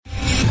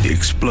the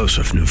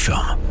explosive new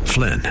film,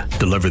 Flynn,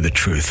 Deliver the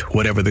Truth,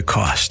 Whatever the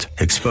Cost,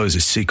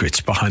 exposes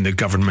secrets behind the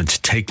government's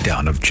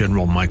takedown of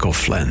General Michael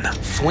Flynn.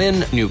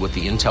 Flynn knew what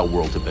the intel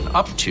world had been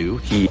up to.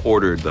 He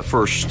ordered the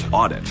first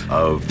audit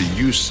of the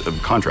use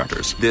of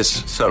contractors.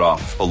 This set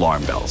off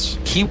alarm bells.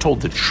 He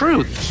told the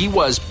truth. He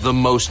was the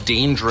most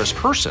dangerous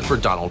person for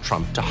Donald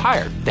Trump to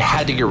hire. They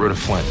had to get rid of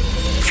Flynn.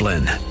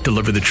 Flynn,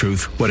 Deliver the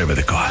Truth, Whatever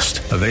the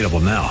Cost. Available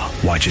now.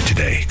 Watch it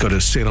today. Go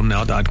to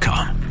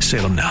salemnow.com.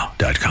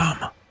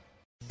 salemnow.com.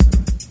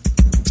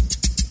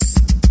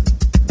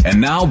 And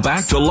now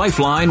back to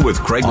Lifeline with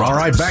Craig Roberts. All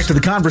right, back to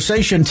the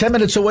conversation. 10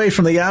 minutes away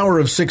from the hour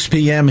of 6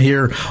 p.m.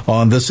 here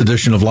on this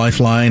edition of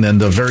Lifeline,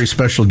 and a very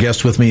special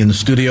guest with me in the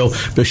studio,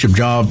 Bishop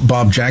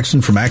Bob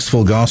Jackson from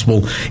Axville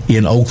Gospel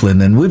in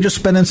Oakland. And we've just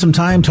spent some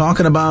time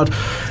talking about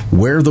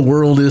where the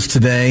world is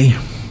today,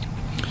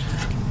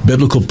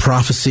 biblical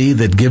prophecy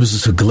that gives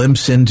us a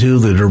glimpse into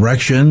the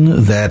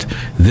direction that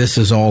this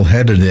is all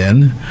headed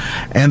in,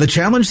 and the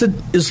challenge that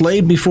is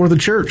laid before the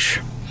church.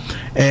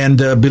 And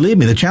believe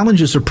me, the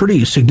challenges are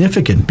pretty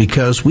significant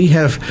because we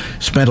have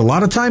spent a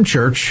lot of time,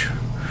 church,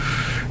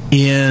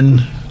 in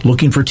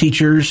looking for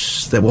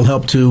teachers that will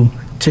help to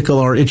tickle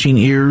our itching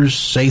ears,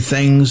 say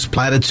things,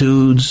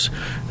 platitudes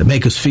that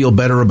make us feel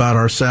better about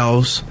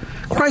ourselves.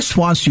 Christ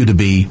wants you to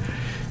be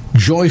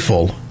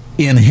joyful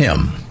in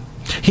Him.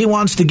 He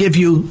wants to give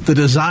you the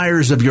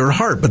desires of your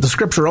heart. But the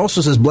Scripture also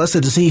says,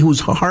 blessed is he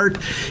whose heart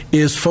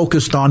is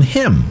focused on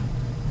Him.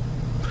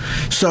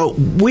 So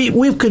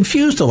we've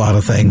confused a lot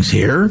of things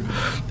here.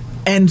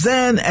 And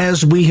then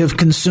as we have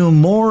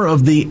consumed more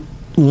of the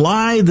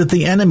lie that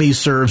the enemy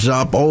serves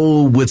up,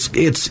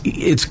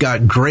 it's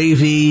got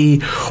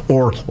gravy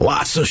or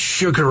lots of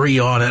sugary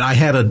on it. I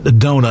had a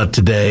donut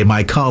today.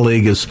 My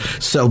colleague is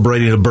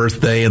celebrating a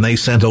birthday, and they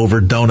sent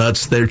over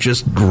donuts. They're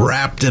just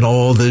wrapped in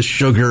all this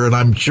sugar, and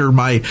I'm sure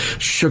my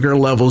sugar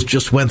levels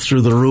just went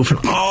through the roof. And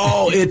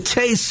it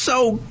tastes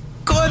so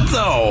good,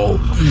 though.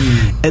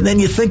 And then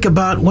you think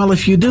about, well,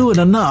 if you do it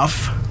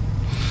enough,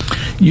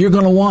 you're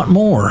going to want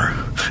more.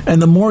 And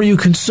the more you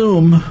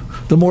consume,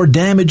 the more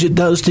damage it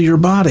does to your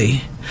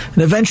body.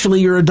 And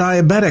eventually you're a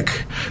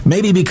diabetic.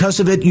 Maybe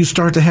because of it, you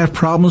start to have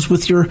problems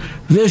with your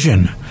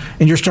vision,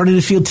 and you're starting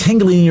to feel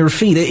tingling in your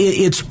feet.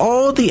 It's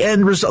all the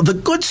end result. The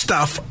good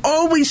stuff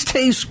always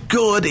tastes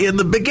good in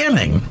the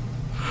beginning,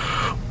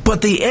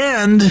 but the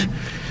end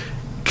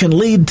can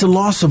lead to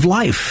loss of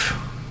life.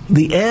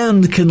 The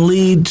end can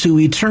lead to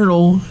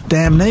eternal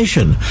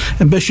damnation.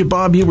 And Bishop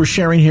Bob, you were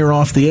sharing here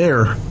off the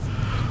air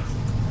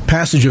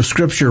passage of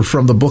Scripture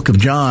from the book of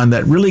John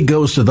that really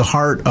goes to the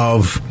heart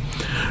of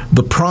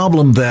the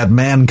problem that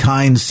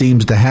mankind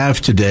seems to have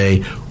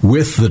today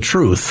with the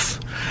truth,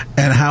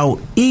 and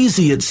how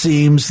easy it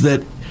seems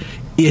that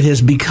it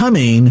is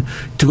becoming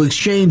to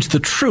exchange the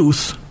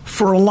truth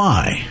for a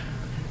lie.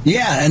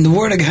 Yeah, and the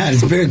Word of God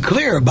is very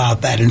clear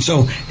about that. And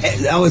so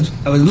I was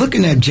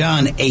looking at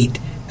John 8.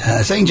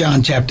 St.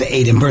 John chapter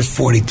 8 and verse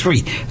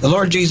 43. The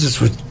Lord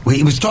Jesus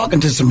was talking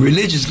to some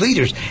religious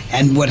leaders,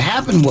 and what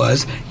happened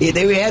was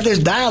they had this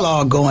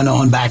dialogue going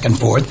on back and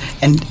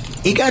forth, and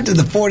he got to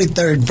the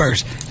 43rd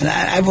verse, and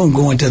I won't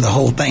go into the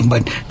whole thing,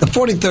 but the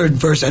 43rd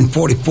verse and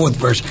 44th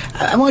verse,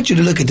 I want you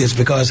to look at this,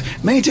 because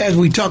many times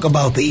we talk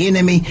about the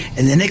enemy,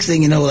 and the next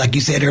thing you know, like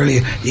you said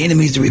earlier, the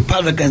enemy's the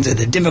Republicans, they're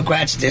the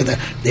Democrats, they're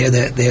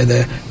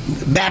the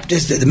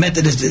Baptists, they're the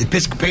Methodists, they're the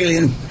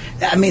Episcopalian.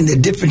 I mean, the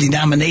different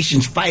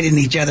denominations fighting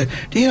each other.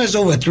 Do you know there's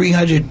over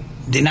 300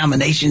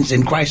 denominations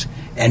in Christ,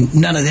 and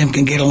none of them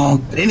can get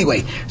along? But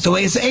anyway, so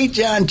it's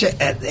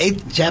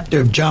 8th chapter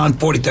of John,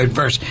 43rd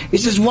verse. It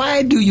says,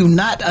 why do you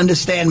not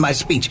understand my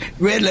speech?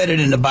 Red lettered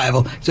in the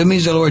Bible, so it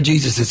means the Lord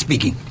Jesus is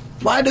speaking.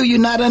 Why do you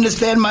not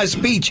understand my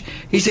speech?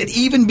 He said,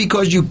 even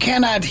because you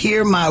cannot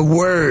hear my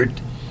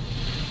word.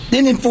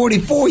 Then in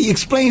 44, he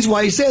explains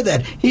why he said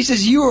that. He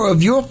says, you are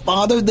of your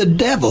father, the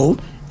devil,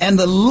 and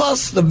the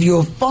lust of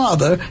your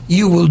father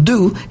you will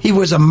do. He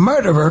was a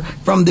murderer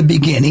from the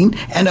beginning,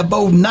 and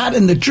abode not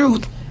in the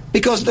truth,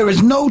 because there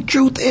is no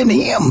truth in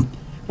him.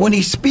 When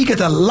he speaketh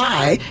a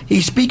lie,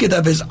 he speaketh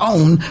of his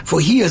own,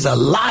 for he is a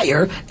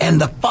liar and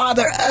the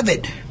father of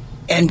it.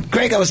 And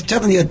Greg, I was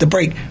telling you at the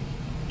break,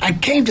 I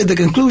came to the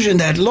conclusion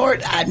that,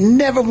 Lord, I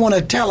never want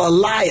to tell a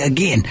lie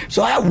again.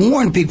 So I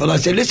warned people. I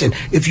said, listen,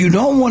 if you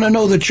don't want to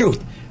know the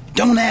truth,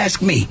 don't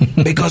ask me,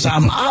 because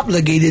I'm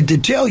obligated to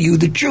tell you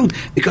the truth,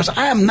 because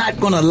I am not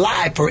going to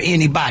lie for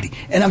anybody.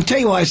 And I'm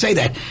telling you why I say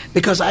that,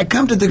 because I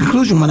come to the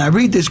conclusion when I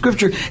read this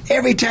scripture,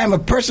 every time a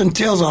person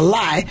tells a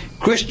lie,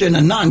 Christian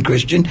or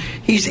non-Christian,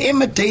 he's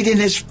imitating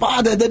his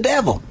father, the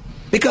devil.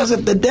 Because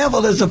if the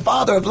devil is the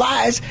father of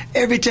lies,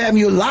 every time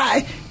you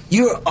lie,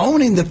 you're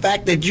owning the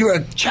fact that you're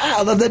a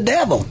child of the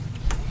devil.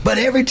 But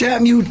every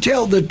time you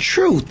tell the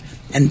truth,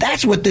 and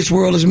that's what this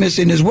world is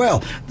missing as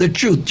well, the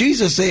truth.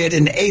 Jesus said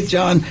in the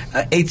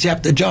 8th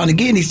chapter John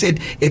again, he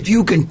said, if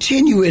you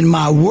continue in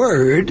my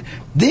word,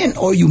 then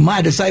are you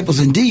my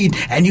disciples indeed,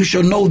 and you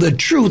shall know the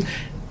truth,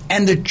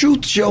 and the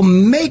truth shall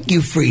make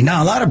you free.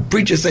 Now, a lot of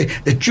preachers say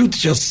the truth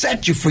shall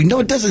set you free. No,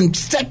 it doesn't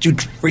set you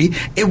free.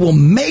 It will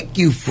make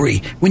you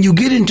free when you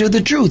get into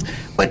the truth.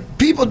 But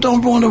people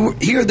don't want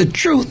to hear the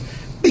truth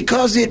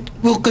because it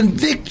will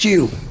convict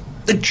you.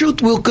 The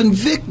truth will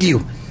convict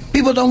you.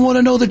 People don't want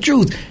to know the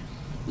truth.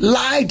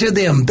 Lie to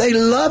them. They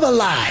love a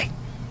lie.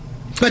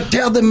 But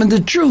tell them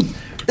the truth.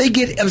 They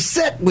get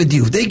upset with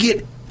you. They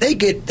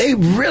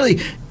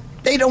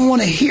don't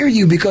want to hear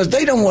you because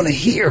they don't want to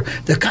hear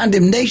the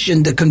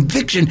condemnation, the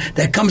conviction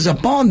that comes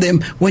upon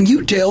them when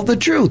you tell the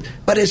truth.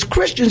 But as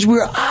Christians,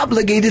 we're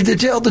obligated to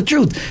tell the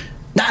truth,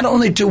 not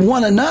only to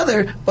one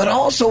another, but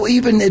also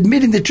even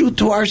admitting the truth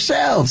to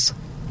ourselves.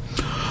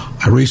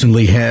 I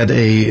recently had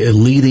a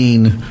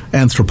leading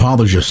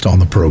anthropologist on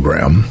the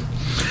program,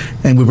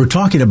 and we were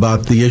talking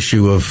about the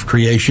issue of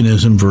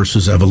creationism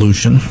versus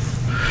evolution.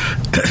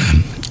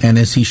 And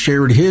as he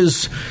shared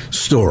his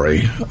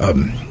story,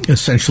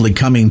 essentially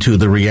coming to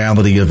the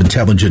reality of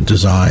intelligent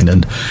design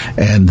and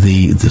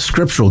the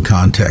scriptural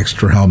context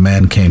for how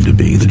man came to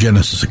be, the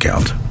Genesis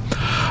account,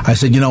 I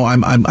said,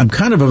 I'm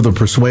kind of the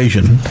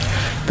persuasion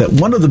that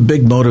one of the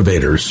big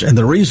motivators and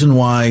the reason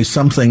why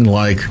something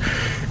like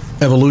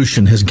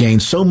evolution has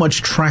gained so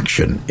much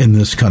traction in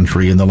this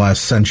country in the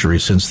last century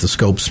since the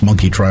Scopes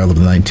monkey trial of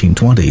the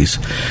 1920s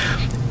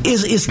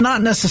is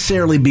not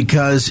necessarily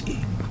because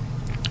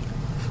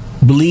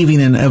believing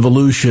in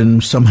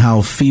evolution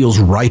somehow feels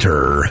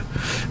righter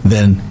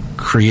than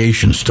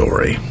creation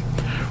story,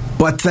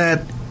 but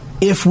that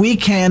if we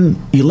can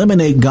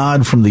eliminate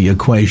God from the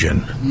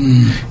equation,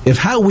 if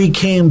how we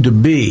came to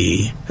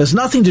be has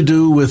nothing to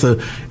do with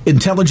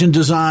intelligent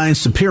design,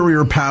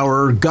 superior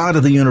power, God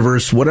of the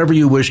universe, whatever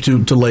you wish to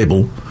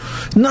label,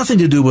 nothing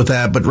to do with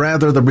that, but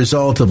rather the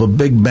result of a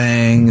big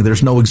bang.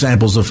 There's no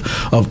examples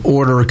of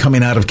order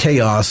coming out of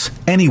chaos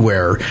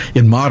anywhere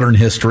in modern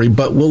history,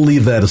 but we'll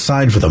leave that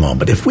aside for the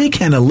moment. If we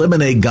can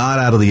eliminate God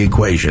out of the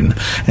equation,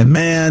 and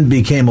man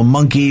became a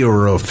monkey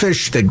or a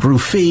fish that grew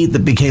feet,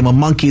 that became a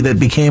monkey, that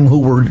became who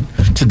we're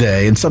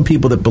today, and some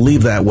people that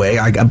believe that way,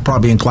 I'm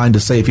probably inclined to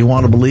say, if you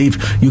want to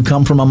believe you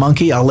come from a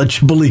monkey, I'll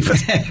let you believe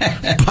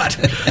it. But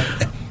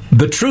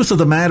the truth of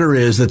the matter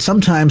is that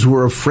sometimes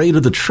we're afraid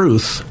of the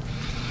truth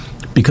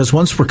because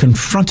once we're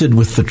confronted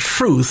with the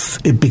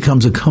truth, it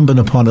becomes incumbent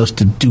upon us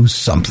to do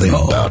something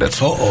about it.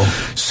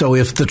 So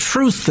if the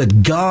truth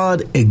that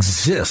God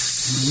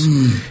exists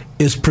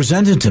is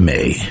presented to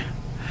me,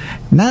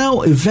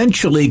 now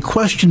eventually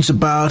questions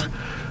about,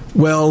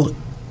 well,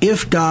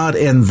 if God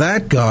and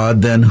that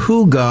God, then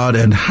who God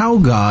and how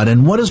God,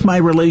 and what is my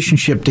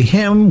relationship to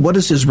Him? What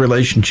is His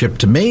relationship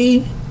to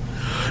me?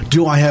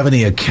 Do I have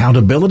any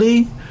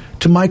accountability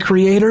to my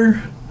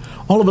Creator?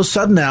 All of a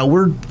sudden now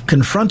we're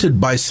confronted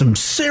by some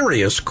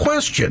serious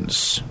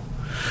questions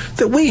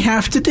that we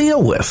have to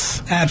deal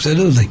with.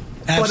 Absolutely.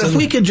 But if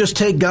we can just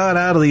take God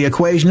out of the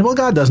equation, well,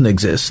 God doesn't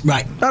exist.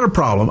 Right. Not a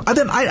problem.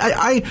 Then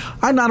I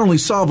not only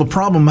solve a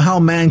problem how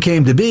man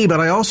came to be, but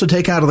I also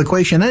take out of the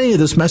equation any of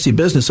this messy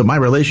business of my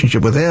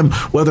relationship with Him,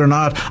 whether or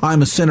not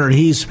I'm a sinner and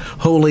He's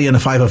holy, and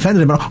if I've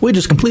offended Him, we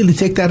just completely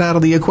take that out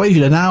of the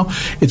equation. And now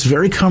it's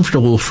very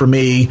comfortable for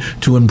me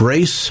to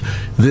embrace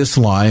this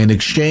lie and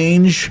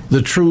exchange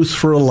the truth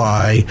for a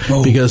lie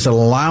because it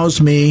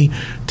allows me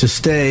to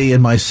stay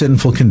in my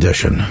sinful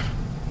condition.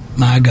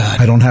 My God.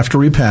 I don't have to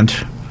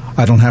repent.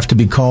 I don't have to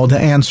be called to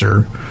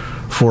answer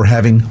for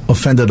having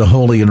offended a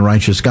holy and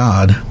righteous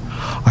God.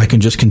 I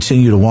can just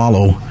continue to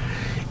wallow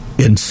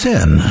in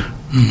sin.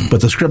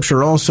 But the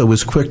Scripture also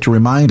is quick to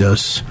remind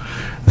us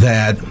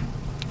that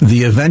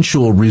the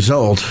eventual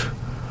result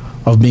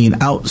of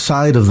being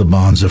outside of the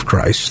bonds of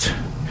Christ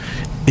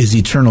is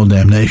eternal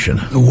damnation.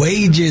 The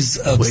wages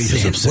of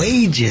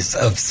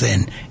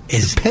sin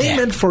is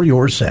payment death. For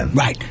your sin.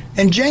 Right.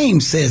 And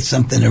James says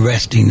something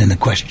arresting in the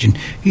question.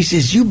 He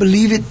says, you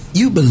believe it?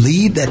 You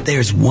believe that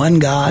there's one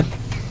God?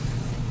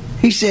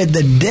 He said,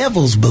 the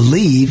devils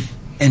believe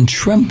and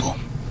tremble.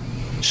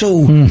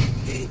 So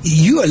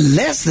you are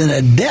less than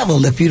a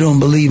devil if you don't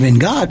believe in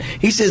God.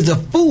 He says, the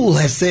fool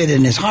has said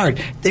in his heart,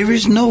 there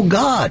is no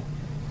God.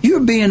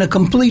 You're being a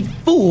complete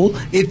fool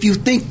if you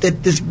think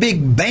that this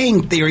Big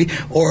Bang Theory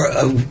or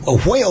a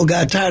whale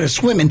got tired of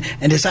swimming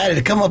and decided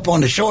to come up on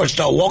the shore and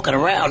start walking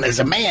around as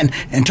a man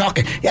and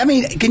talking. I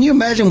mean, can you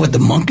imagine what the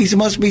monkeys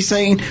must be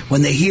saying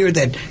when they hear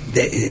that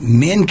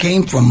men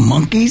came from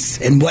monkeys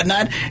and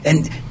whatnot?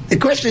 And the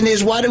question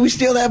is, why do we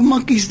still have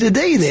monkeys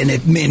today, then,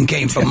 if men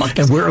came from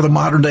monkeys? And where are the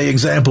modern-day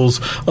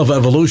examples of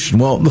evolution?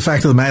 Well, the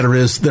fact of the matter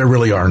is, there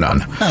really are none.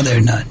 No, there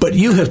are none. But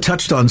you have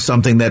touched on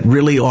something that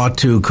really ought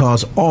to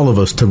cause all of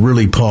us to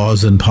really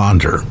pause and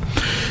ponder.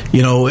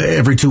 You know,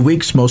 every 2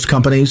 weeks, most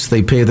companies,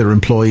 they pay their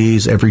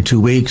employees every 2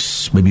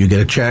 weeks. Maybe you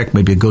get a check.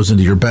 Maybe it goes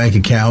into your bank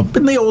account.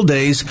 But in the old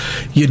days,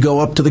 you'd go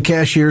up to the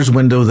cashier's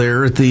window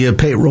there at the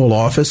payroll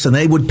office, and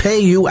they would pay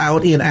you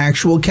out in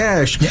actual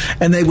cash. Yeah.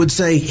 And they would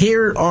say,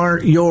 here are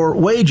your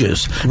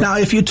wages. Right. Now,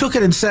 if you took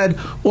it and said,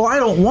 well, I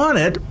don't want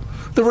it,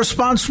 the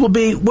response will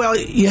be, well,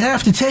 you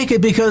have to take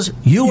it because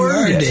you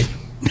earned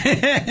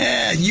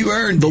it. You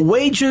earned the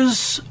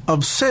wages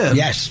of sin.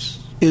 Yes.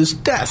 is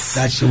death.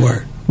 That's the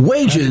word.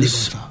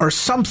 Wages are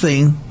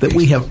something that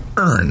we have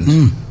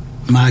earned.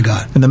 My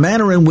God. And the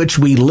manner in which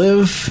we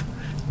live,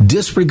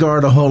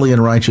 disregard a holy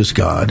and righteous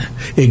God,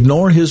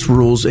 ignore his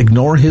rules,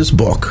 ignore his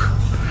book,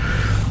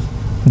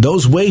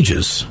 those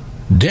wages,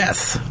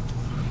 death,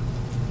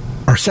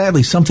 are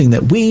sadly something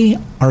that we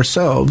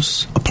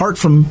ourselves, apart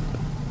from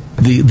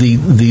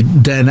the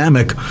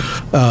dynamic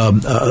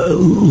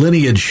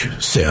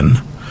lineage sin,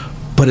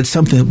 but it's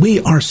something that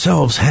we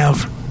ourselves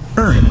have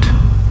earned.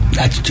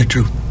 That's the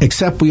truth.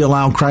 Except we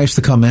allow Christ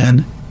to come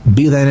in,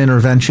 be that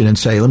intervention, and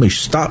say, let me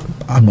stop.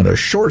 I'm going to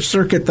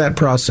short-circuit that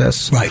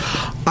process. Right.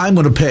 I'm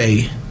going to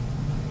pay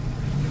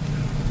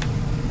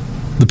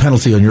the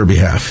penalty on your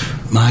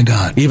behalf. My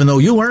God. Even though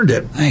you earned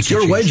it. Thank it's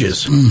you, your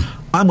Jesus. wages.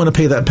 I'm going to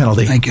pay that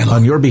penalty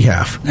on your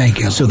behalf. Thank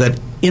you, Lord. So that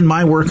in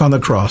my work on the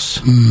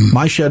cross,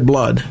 my shed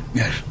blood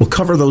will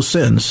cover those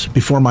sins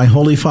before my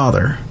Holy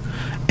Father.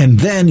 And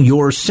then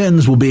your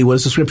sins will be, what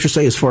does the Scripture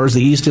say, as far as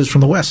the east is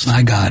from the west?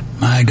 My God.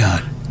 My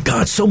God.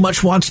 God so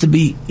much wants to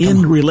be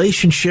in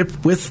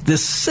relationship with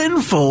this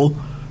sinful,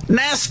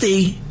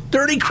 nasty,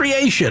 dirty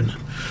creation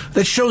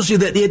that shows you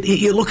that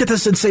you look at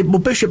this and say, well,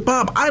 Bishop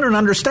Bob, I don't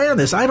understand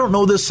this. I don't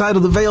know this side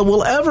of the veil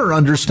will ever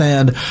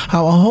understand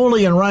how a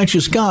holy and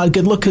righteous God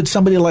could look at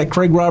somebody like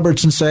Craig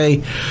Roberts and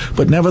say,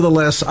 but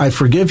nevertheless, I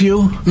forgive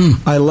you.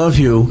 I love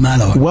you. My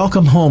Lord.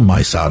 Welcome home,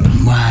 my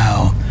son.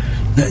 Wow.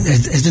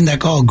 Isn't that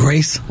called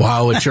grace?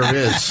 Wow, it sure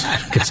is.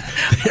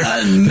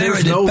 Unmerited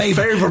There's no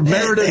favor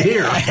merited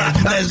here.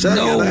 There's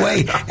no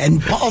way.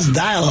 And Paul's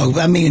dialogue,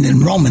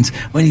 in Romans,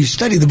 when you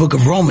study the book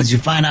of Romans, you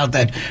find out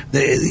that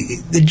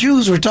the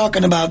Jews were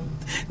talking about,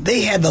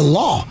 they had the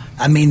law.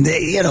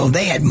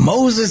 They had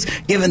Moses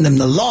giving them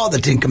the law, the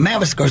Ten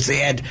Commandments. Of course, they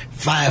had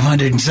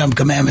 500 and some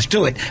commandments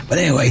to it. But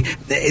anyway,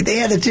 they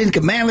had the Ten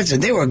Commandments,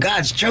 and they were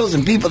God's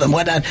chosen people and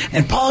whatnot.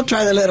 And Paul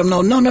tried to let them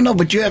know, no,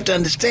 but you have to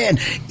understand,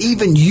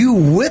 even you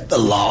with the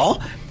law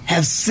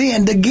have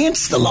sinned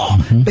against the law,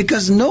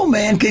 because no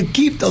man could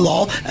keep the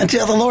law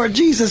until the Lord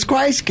Jesus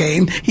Christ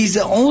came. He's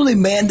the only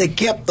man that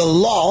kept the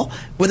law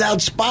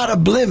without spot or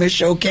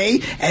blemish,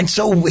 okay? And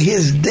so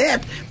his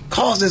death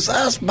causes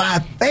us by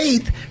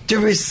faith to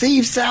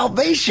receive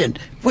salvation,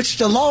 which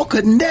the law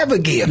could never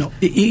give.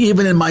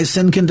 Even in my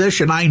sin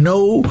condition, I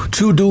know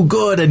to do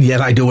good, and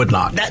yet I do it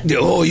not.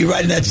 You're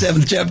right in that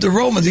 7th chapter of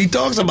Romans. He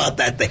talks about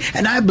that thing.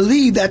 And I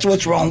believe that's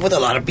what's wrong with a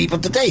lot of people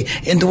today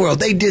in the world.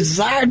 They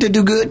desire to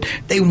do good.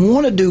 They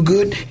want to do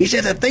good. He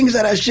said, the things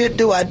that I should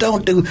do, I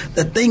don't do.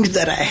 The things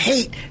that I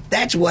hate,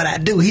 that's what I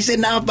do. He said,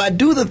 now if I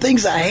do the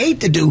things I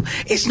hate to do,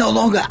 it's no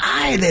longer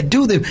I that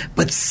do them,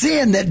 but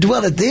sin that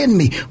dwelleth in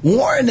me,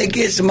 warring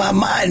against my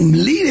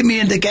mind, leading me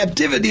into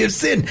captivity of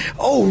sin.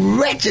 Oh,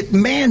 wretched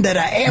man that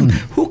I am,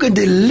 who can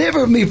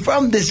deliver me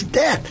from this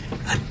death?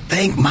 I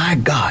thank my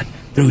God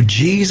through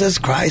Jesus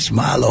Christ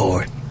my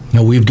Lord.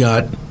 Now we've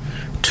got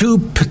two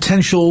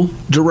potential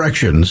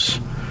directions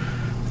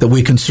that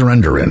we can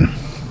surrender in.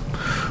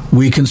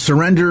 We can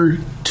surrender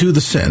to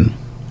the sin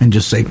and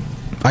just say,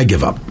 I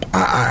give up.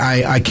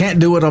 I can't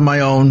do it on my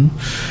own.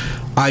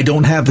 I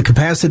don't have the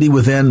capacity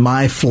within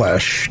my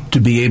flesh to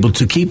be able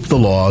to keep the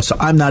law, so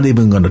I'm not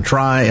even going to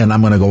try, and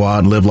I'm going to go out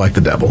and live like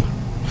the devil.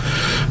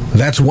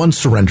 That's one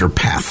surrender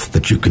path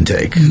that you can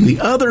take. The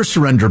other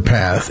surrender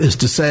path is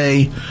to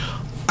say,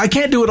 I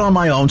can't do it on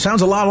my own.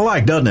 Sounds a lot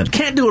alike, doesn't it?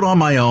 Can't do it on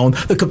my own.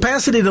 The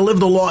capacity to live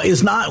the law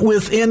is not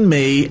within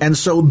me, and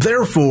so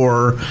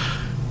therefore,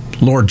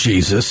 Lord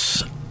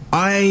Jesus,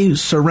 I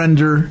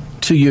surrender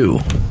to you.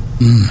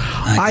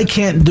 I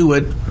can't do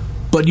it,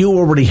 but you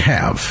already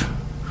have.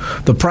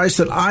 The price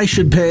that I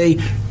should pay,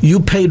 you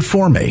paid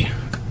for me.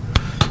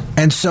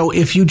 And so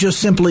if you just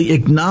simply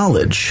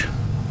acknowledge,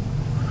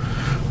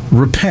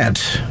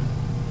 repent,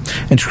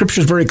 and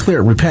Scripture is very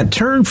clear, repent,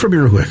 turn from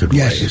your wicked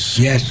ways.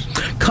 Yes.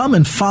 Come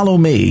and follow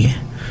me.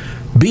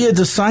 Be a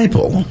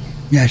disciple.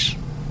 Yes.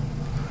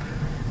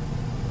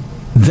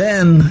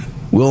 Then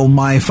will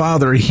my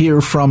Father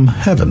hear from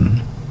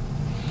heaven.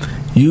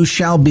 You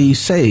shall be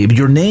saved.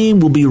 Your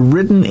name will be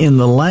written in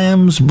the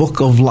Lamb's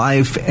book of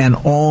life, and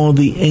all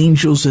the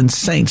angels and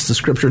saints, the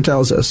Scripture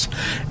tells us.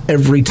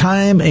 Every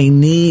time a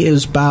knee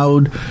is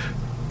bowed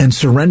and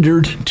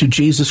surrendered to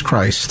Jesus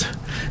Christ,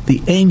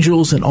 the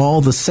angels and all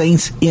the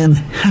saints in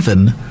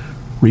heaven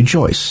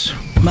rejoice.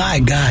 My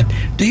God.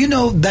 Do you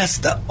know that's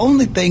the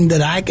only thing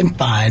that I can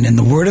find in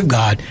the Word of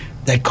God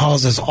that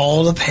causes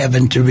all of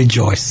heaven to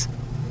rejoice?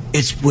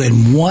 It's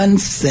when one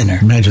sinner,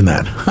 imagine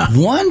that,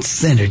 one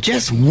sinner,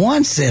 just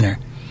one sinner,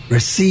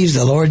 receives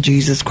the Lord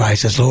Jesus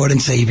Christ as Lord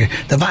and Savior.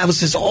 The Bible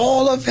says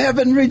all of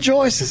heaven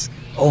rejoices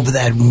over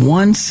that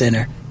one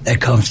sinner that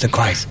comes to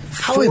Christ.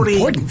 How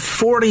important.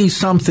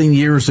 40-something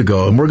years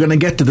ago, and we're going to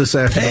get to this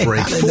after the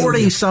break,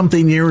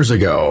 40-something years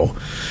ago,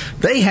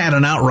 they had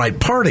an outright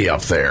party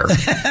up there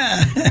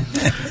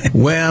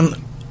when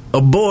a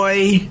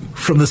boy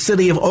from the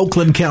city of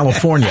Oakland,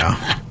 California,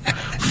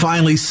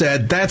 finally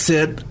said, that's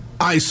it.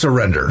 I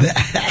surrender.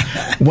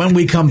 When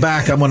we come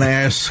back, I'm going to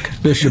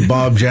ask Bishop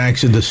Bob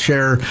Jackson to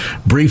share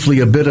briefly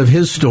a bit of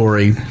his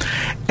story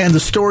and the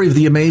story of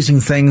the amazing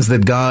things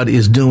that God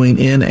is doing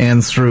in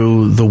and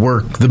through the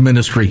work, the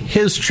ministry,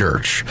 his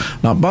church,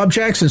 not Bob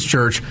Jackson's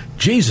church,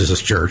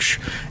 Jesus' church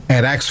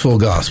at Acts Full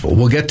Gospel.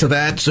 We'll get to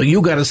that, so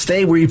you got to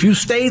stay where if you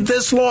stayed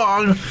this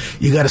long,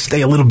 you got to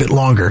stay a little bit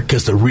longer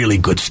because the really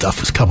good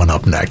stuff is coming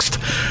up next.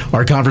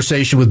 Our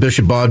conversation with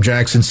Bishop Bob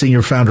Jackson,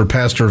 senior founder,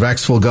 pastor of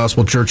Acts Full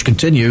Gospel Church,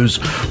 continues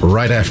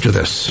right after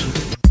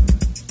this.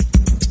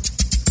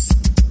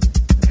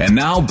 And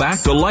now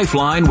back to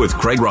Lifeline with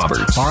Craig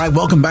Roberts. All right,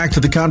 welcome back to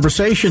the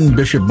conversation.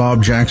 Bishop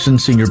Bob Jackson,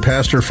 senior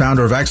pastor,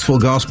 founder of Acts Full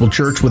Gospel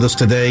Church, with us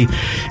today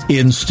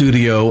in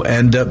studio.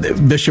 And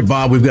Bishop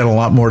Bob, we've got a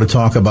lot more to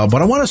talk about,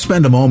 but I want to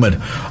spend a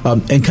moment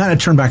and kind of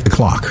turn back the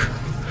clock.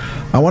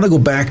 I want to go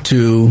back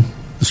to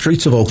the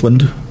streets of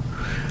Oakland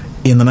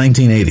in the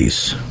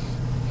 1980s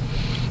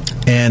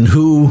and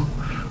who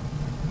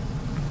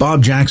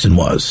Bob Jackson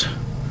was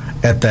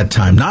at that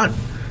time. Not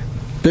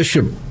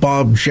Bishop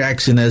Bob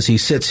Jackson as he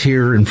sits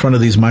here in front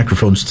of these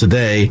microphones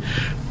today,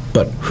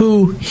 but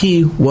who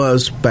he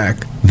was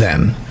back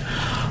then.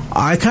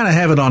 I kind of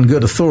have it on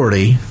good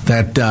authority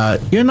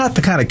that you're not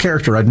the kind of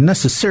character I'd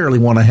necessarily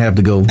want to have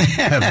to go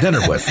have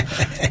dinner with.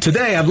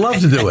 Today, I'd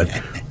love to do it.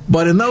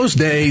 But in those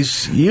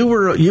days, you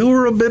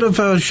were a bit of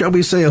a, shall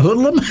we say, a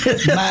hoodlum?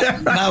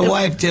 My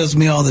wife tells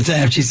me all the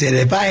time, she said,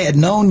 if I had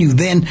known you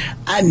then,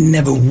 I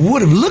never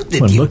would have looked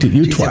at you. Looked at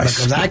you she twice.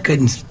 Said, because I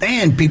couldn't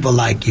stand people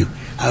like you.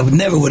 I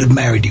never would have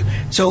married you.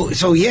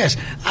 So yes,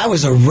 I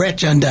was a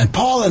wretch undone.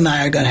 Paul and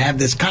I are going to have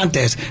this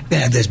contest. We're going to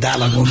have this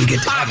dialogue when we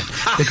get to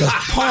heaven. Because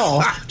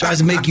Paul tries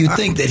to make you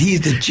think that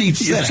he's the chief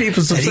sinner.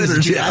 Chiefest of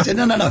sinners. I said,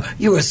 no.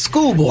 You're a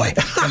schoolboy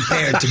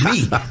compared to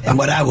me. And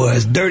what I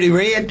was, Dirty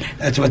Red,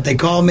 that's what they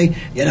call me.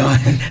 You know, I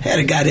had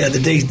a guy the other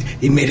day,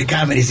 he made a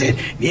comment. He said,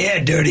 yeah,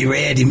 Dirty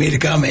Red. He made a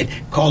comment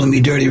calling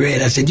me Dirty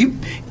Red. I said,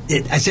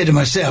 I said to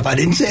myself, I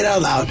didn't say it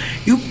out loud,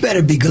 you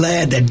better be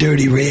glad that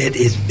Dirty Red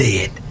is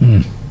dead.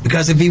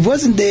 Because if he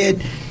wasn't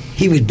dead,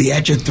 he would be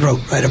at your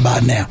throat right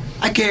about now.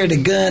 I carried a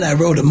gun. I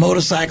rode a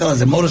motorcycle. I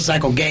was in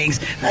motorcycle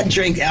gangs. I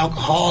drank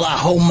alcohol. I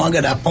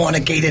homemongered. I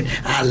fornicated.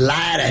 I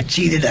lied. I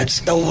cheated. I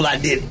stole. I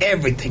did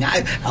everything.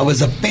 I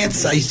was a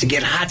fence. I used to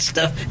get hot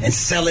stuff and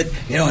sell it,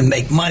 and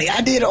make money.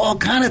 I did all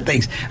kind of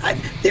things.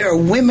 There are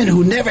women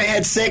who never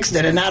had sex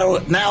that are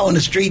now on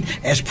the street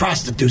as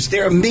prostitutes.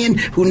 There are men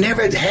who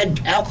never had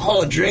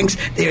alcohol or drinks.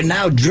 They are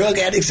now drug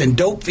addicts and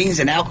dope fiends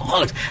and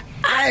alcoholics.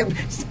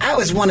 I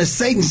was one of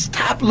Satan's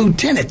top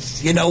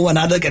lieutenants, when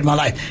I look at my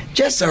life.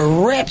 Just a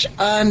wretch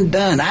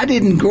undone. I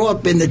didn't grow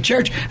up in the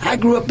church. I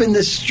grew up in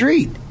the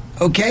street,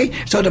 okay?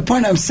 So the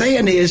point I'm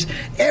saying is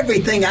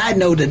everything I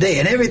know today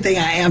and everything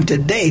I am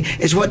today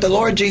is what the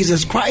Lord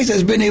Jesus Christ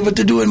has been able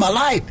to do in my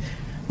life.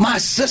 My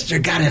sister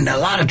got in a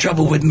lot of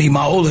trouble with me,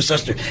 my older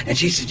sister, and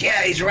she said,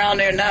 yeah, he's around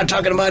there now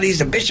talking about he's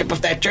the bishop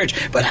of that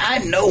church, but I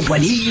know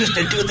when he used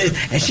to do this,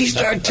 and she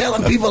started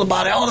telling people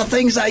about all the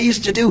things I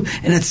used to do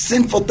and the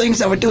sinful things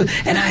I would do,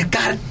 and I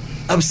got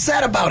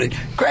upset about it.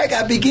 Craig,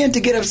 I began to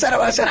get upset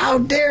about it. I said, how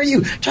dare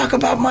you talk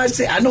about my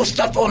sin? I know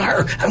stuff on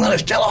her. I'm going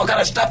to tell all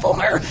kind of stuff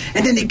on her.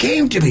 And then he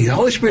came to me. The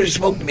Holy Spirit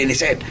spoke to me, and he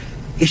said,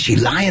 is she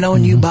lying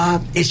on you,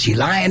 Bob? Is she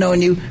lying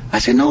on you? I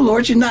said, no,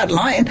 Lord, she's not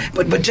lying.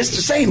 But just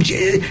the same,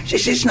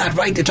 she's not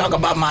right to talk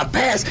about my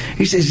past.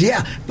 He says,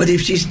 yeah, but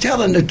if she's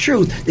telling the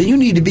truth, then you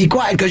need to be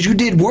quiet because you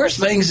did worse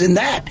things than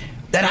that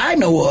I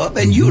know of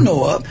and you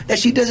know of that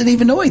she doesn't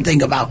even know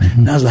anything about.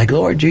 And I was like,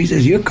 Lord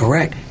Jesus, you're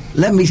correct.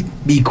 Let me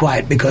be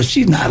quiet because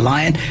she's not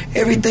lying.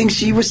 Everything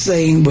she was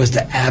saying was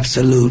the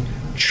absolute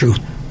truth.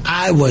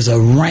 I was a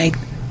ranked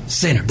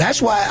sinner.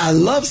 That's why I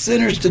love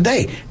sinners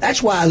today.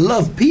 That's why I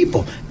love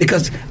people,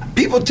 because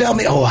people tell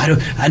me, oh,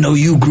 I know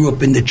you grew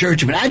up in the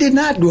church, but I did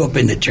not grow up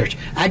in the church.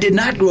 I did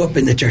not grow up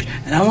in the church.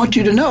 And I want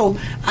you to know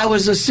I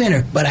was a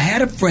sinner, but I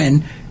had a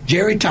friend,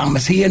 Jerry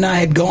Thomas. He and I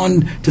had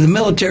gone to the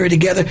military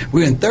together.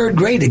 We were in third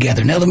grade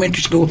together in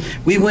elementary school.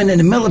 We went in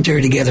the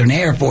military together in the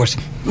Air Force.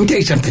 Let me tell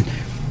you something.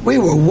 We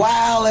were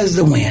wild as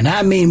the wind.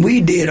 I mean,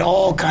 we did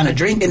all kind of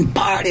drinking,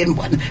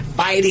 partying,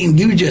 fighting,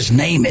 you just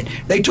name it.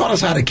 They taught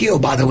us how to kill,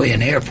 by the way, in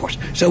the Air Force.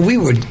 So we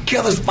were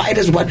killers,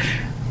 fighters, But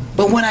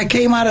when I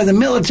came out of the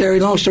military,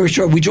 long story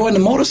short, we joined the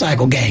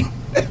motorcycle gang.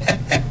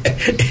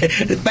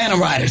 The Phantom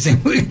Riders.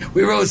 And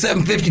we rode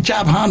 750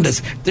 Chop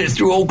Hondas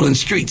through Oakland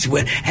streets.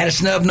 We had a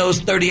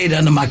snub-nosed 38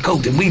 under my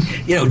coat. And we,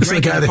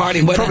 drinking and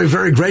partying. Probably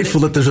very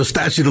grateful that there's a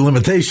statute of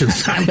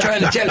limitations. I'm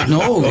trying to tell you.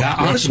 No,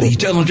 honestly, you're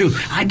telling the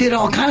truth. I did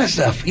all kind of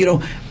stuff.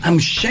 I'm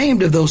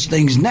ashamed of those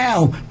things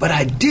now, but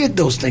I did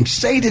those things.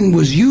 Satan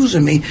was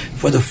using me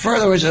for the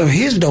furtherance of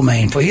his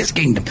domain, for his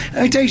kingdom.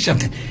 Let me tell you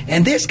something.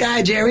 And this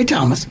guy, Jerry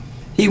Thomas,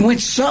 he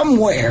went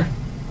somewhere.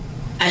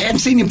 I hadn't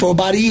seen him for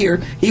about a year.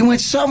 He went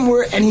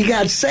somewhere and he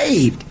got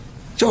saved.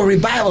 So a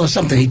revival or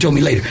something, he told me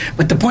later.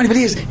 But the point of it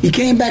is, he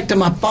came back to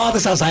my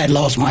father's house. I had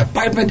lost my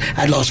apartment.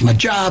 I'd lost my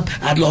job.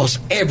 I'd lost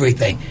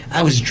everything.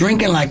 I was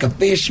drinking like a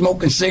fish,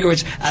 smoking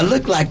cigarettes. I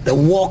looked like the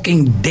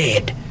walking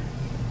dead.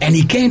 And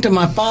he came to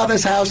my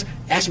father's house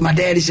asked my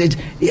dad, he said,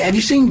 have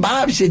you seen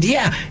Bob? He said,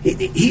 yeah,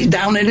 he's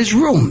down in his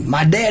room.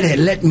 My dad had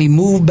let me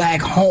move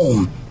back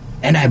home.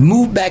 And I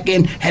moved back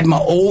in, had my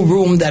old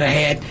room that I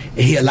had.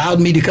 He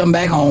allowed me to come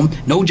back home,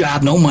 no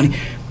job, no money.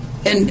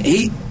 And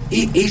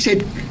he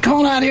said, come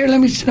on out here, let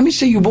me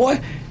see you,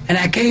 boy. And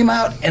I came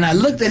out, and I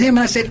looked at him, and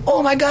I said,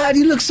 oh, my God,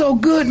 you look so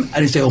good. I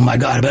didn't say, oh, my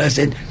God, but I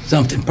said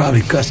something,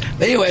 probably cussed.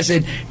 But anyway, I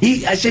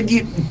said,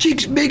 your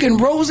cheeks big and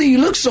rosy, you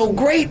look so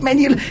great, man.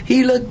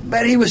 He looked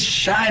better. He was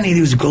shining. He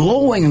was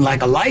glowing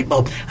like a light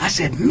bulb. I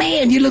said,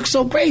 man, you look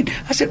so great.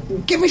 I said,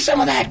 give me some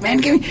of that, man.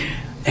 Give me.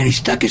 And he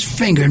stuck his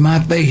finger in my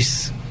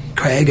face,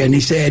 Craig, and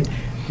he said,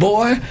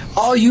 boy,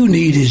 all you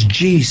need is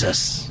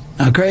Jesus.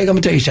 Now, Craig, I'm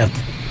going to tell you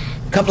something.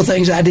 A couple of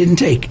things I didn't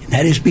take.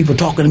 That is people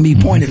talking to me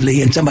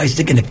pointedly and somebody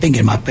sticking a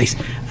finger in my face.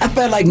 I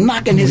felt like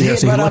knocking his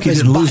head right off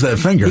his body. He's lucky he didn't lose that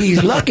finger.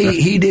 He's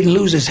lucky he didn't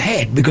lose his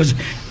head, because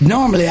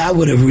normally I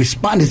would have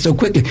responded so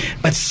quickly.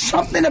 But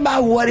something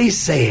about what he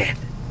said,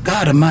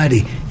 God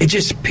Almighty, it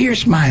just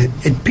pierced my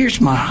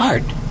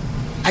heart.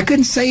 I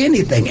couldn't say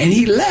anything, and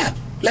he left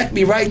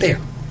me right there.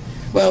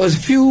 Well, it was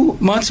a few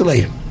months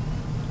later.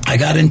 I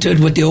got into it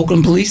with the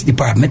Oakland Police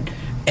Department,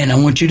 and I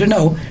want you to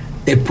know,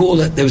 they pulled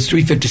it. There was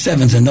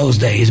 357s in those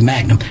days,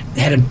 Magnum.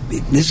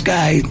 This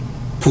guy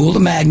pulled the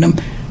Magnum,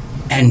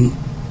 and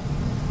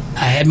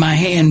I had my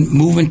hand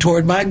moving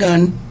toward my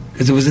gun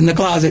because it was in the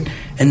closet.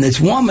 And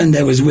this woman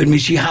that was with me,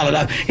 she hollered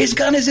out, his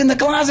gun is in the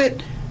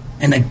closet.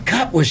 And the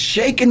cop was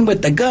shaking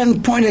with the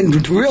gun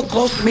pointed real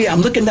close to me. I'm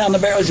looking down the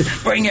barrel. He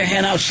said, bring your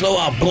hand out slow,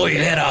 I'll blow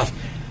your head off.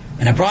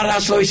 And I brought it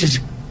out slow. He says,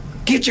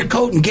 get your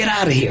coat and get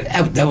out of here.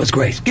 That was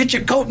Grace. Get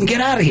your coat and get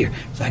out of here.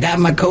 So I got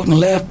my coat and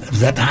left. I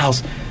was at the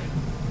house.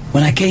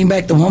 When I came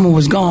back, the woman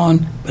was gone.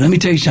 But let me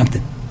tell you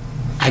something.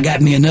 I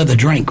got me another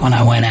drink when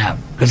I went out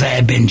because I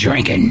had been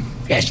drinking.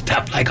 That's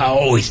tough like I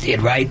always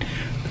did, right?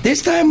 But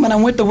this time when I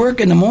went to work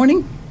in the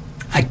morning,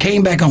 I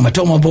came back home. I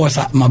told my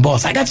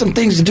boss, I got some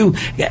things to do.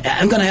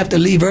 I'm going to have to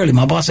leave early.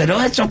 My boss said, oh,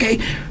 that's okay.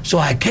 So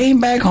I came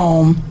back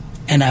home,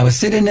 and I was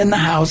sitting in the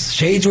house.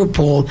 Shades were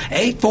pulled.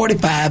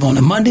 8:45 on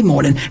a Monday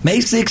morning, May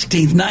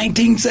 16th,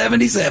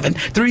 1977,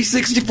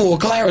 364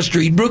 Clara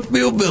Street,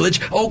 Brookfield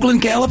Village,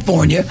 Oakland,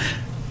 California.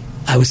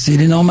 I was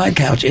sitting on my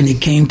couch, and he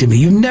came to me.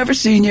 You've never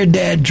seen your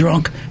dad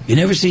drunk. You've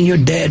never seen your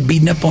dad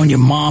beating up on your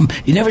mom.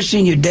 You've never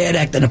seen your dad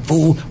acting a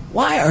fool.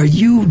 Why are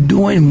you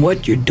doing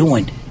what you're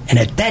doing? And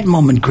at that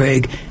moment,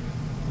 Craig,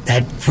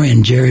 that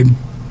friend, Jerry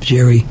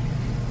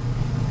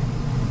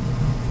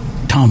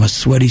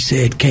Thomas, what he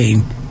said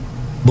came,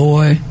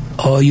 boy,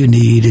 all you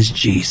need is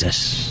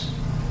Jesus.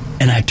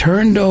 And I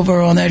turned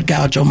over on that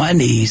couch on my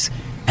knees,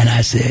 and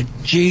I said,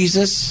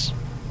 Jesus,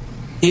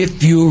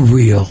 if you're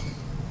real,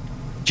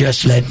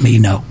 just let me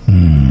know.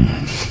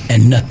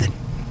 And nothing.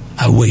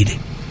 I waited,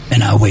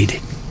 and I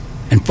waited.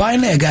 And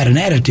finally, I got an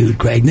attitude,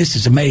 Craig, and this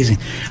is amazing.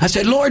 I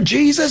said, Lord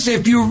Jesus,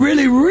 if you're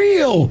really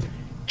real,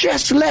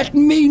 just let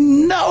me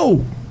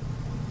know.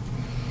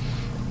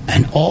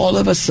 And all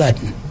of a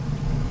sudden,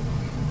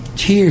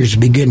 tears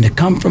began to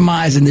come from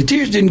my eyes, and the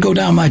tears didn't go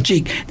down my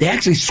cheek. They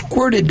actually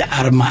squirted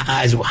out of my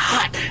eyes. It was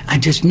hot. I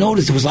just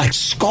noticed it was like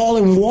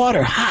scalding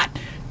water, hot.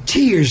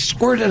 Tears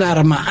squirted out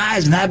of my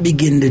eyes, and I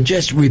began to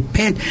just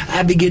repent.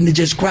 I began to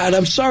just cry,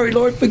 I'm sorry,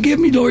 Lord, forgive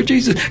me, Lord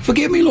Jesus.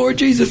 Forgive me, Lord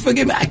Jesus,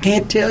 forgive me. I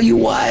can't tell you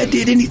why I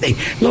did anything.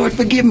 Lord,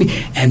 forgive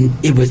me. And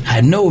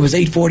I know it was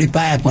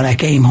 8:45 when I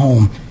came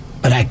home,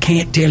 but I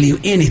can't tell you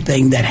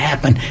anything that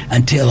happened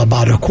until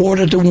about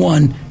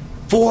 1:45.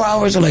 4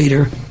 hours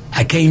later,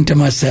 I came to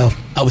myself.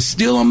 I was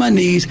still on my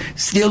knees,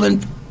 still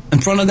in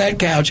front of that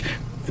couch.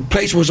 The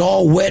place was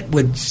all wet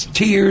with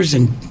tears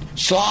and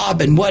slob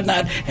and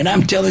whatnot. And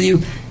I'm telling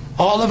you,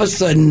 all of a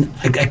sudden,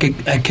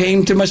 I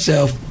came to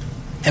myself.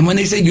 And when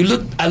they said,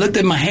 I looked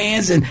at my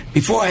hands, and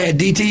before I had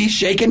DT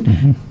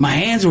shaking, my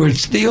hands were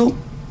still.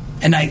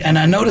 And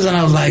I noticed, and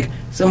I was like,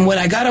 so when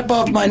I got up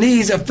off my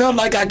knees, I felt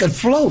like I could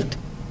float.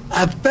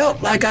 I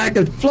felt like I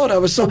could float. I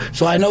was so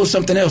I know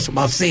something else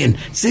about sin.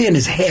 Sin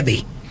is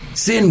heavy.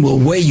 Sin will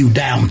weigh you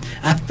down.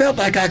 I felt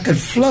like I could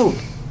float.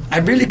 I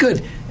really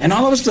could. And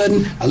all of a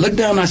sudden, I looked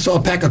down and I saw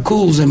a pack of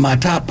Cools in my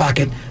top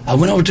pocket. I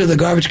went over to the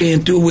garbage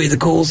can, threw away the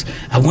Cools.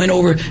 I went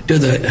over to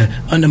the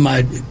under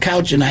my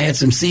couch, and I had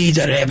some seeds.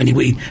 I didn't have any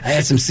weed. I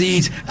had some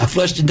seeds. I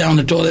flushed it down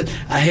the toilet.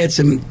 I had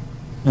some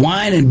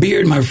wine and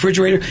beer in my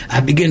refrigerator. I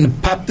began to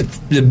pop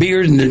the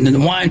beer and the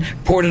wine,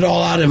 poured it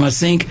all out in my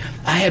sink.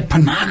 I had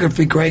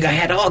pornography, Greg. I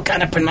had all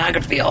kind of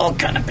pornography.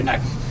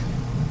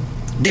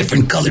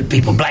 Different colored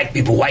people, black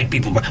people, white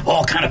people,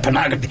 all kind of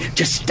pornography,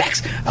 just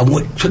stacks. I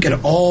took it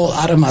all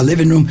out of my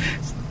living room,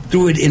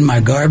 threw it in my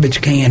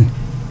garbage can,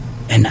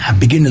 and I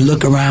began to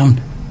look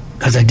around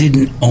because I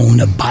didn't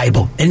own a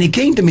Bible. And it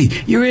came to me,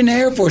 you're in the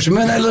Air Force.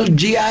 Remember that little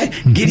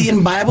GI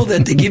Gideon Bible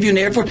that they give you in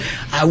the Air Force?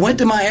 I went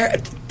to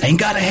thank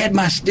God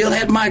I still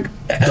had my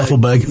duffel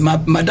bag.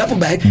 My duffel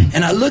bag,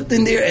 and I looked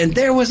in there, and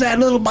there was that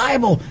little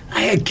Bible.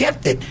 I had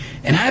kept it,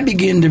 and I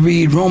began to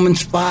read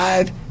Romans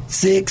 5,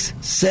 6,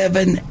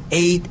 7,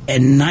 8,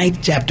 and 9th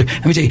chapter.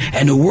 Let me tell you,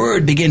 and the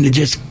word began to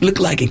just look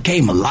like it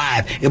came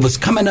alive. It was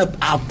coming up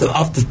off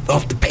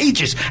the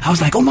pages. I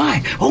was like, oh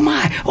my, oh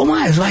my, oh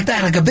my. It was like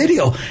that, like a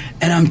video.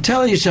 And I'm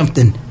telling you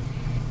something.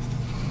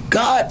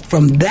 God,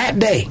 from that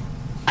day,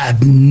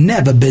 I've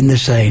never been the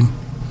same.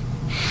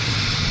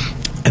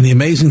 And the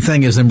amazing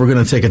thing is, and we're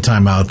going to take a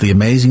time out, the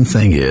amazing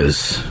thing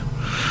is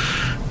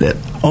that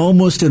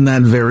almost in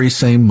that very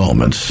same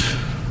moment,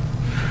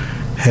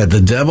 had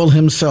the devil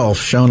himself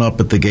shown up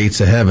at the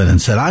gates of heaven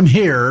and said, I'm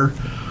here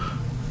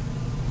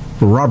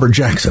for Robert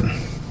Jackson.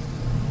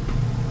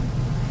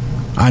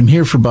 I'm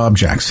here for Bob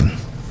Jackson.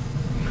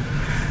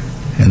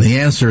 And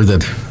the answer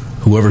that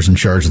whoever's in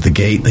charge of the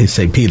gate, they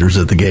say Peter's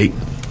at the gate,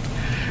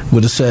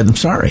 would have said, I'm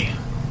sorry.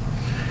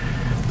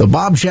 The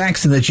Bob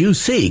Jackson that you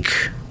seek,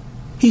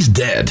 he's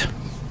dead.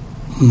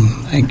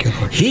 Thank you,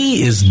 Lord.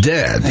 He is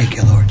dead. Thank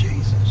you, Lord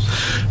Jesus.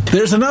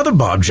 There's another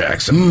Bob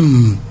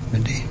Jackson.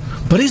 Indeed.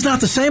 But he's not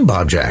the same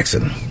Bob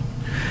Jackson.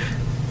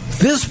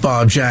 This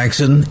Bob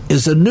Jackson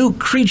is a new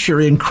creature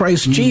in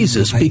Christ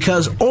Jesus,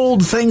 because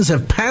old things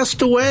have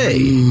passed away.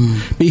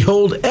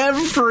 Behold,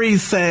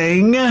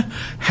 everything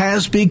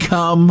has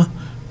become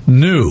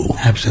new.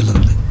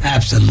 Absolutely.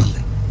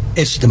 Absolutely.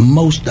 It's the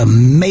most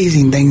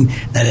amazing thing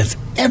that has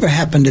ever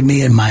happened to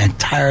me in my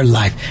entire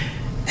life.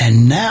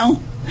 And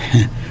now,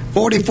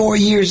 44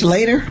 years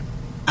later,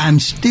 I'm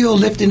still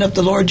lifting up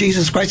the Lord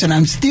Jesus Christ, and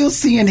I'm still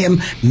seeing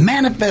him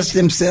manifest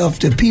himself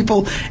to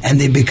people, and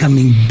they're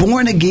becoming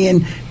born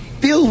again,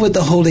 filled with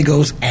the Holy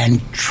Ghost,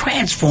 and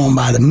transformed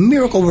by the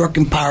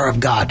miracle-working power of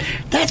God.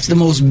 That's the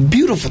most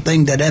beautiful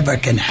thing that ever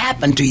can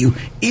happen to you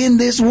in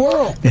this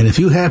world. And if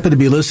you happen to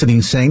be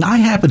listening saying, I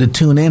happen to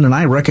tune in and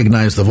I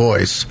recognize the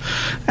voice,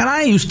 and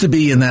I used to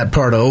be in that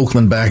part of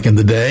Oakland back in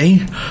the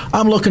day,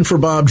 I'm looking for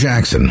Bob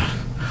Jackson.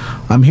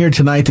 I'm here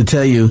tonight to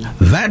tell you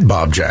that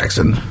Bob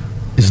Jackson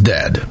is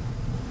dead.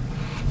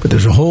 But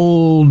there's a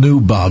whole new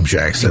Bob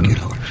Jackson,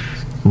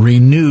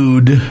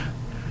 renewed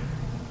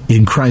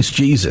in Christ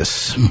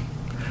Jesus,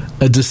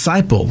 a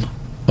disciple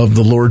of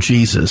the Lord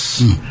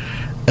Jesus,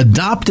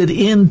 adopted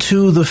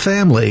into the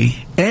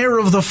family, heir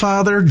of the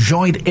Father,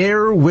 joint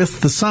heir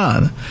with the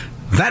Son.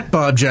 That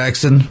Bob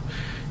Jackson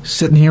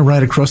sitting here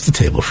right across the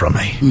table from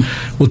me.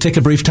 We'll take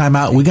a brief time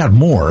out. We got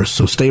more,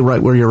 so stay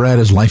right where you're at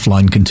as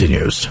Lifeline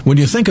continues. When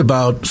you think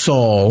about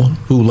Saul,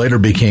 who later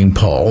became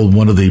Paul,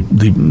 one of the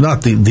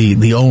not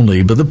the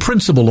only, but the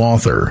principal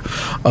author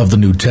of the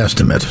New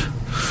Testament,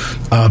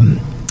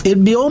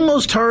 it'd be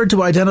almost hard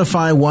to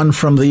identify one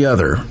from the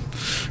other.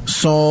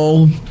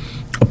 Saul,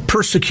 a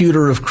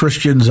persecutor of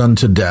Christians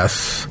unto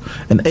death,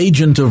 an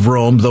agent of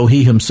Rome, though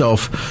he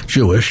himself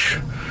Jewish.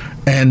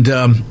 And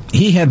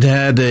he had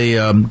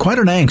quite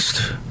an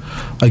angst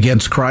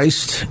against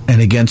Christ and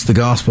against the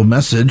gospel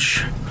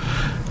message.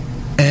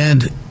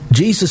 And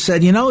Jesus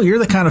said, you're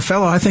the kind of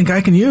fellow I think I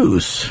can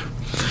use,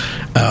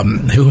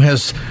 who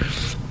has,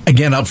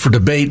 again, up for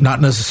debate,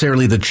 not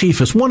necessarily the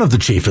chiefest, one of the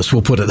chiefest,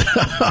 we'll put it,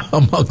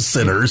 among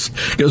sinners,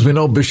 because we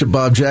know Bishop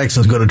Bob Jackson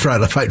is going to try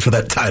to fight for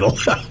that title.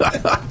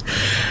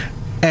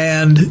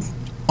 And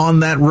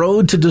on that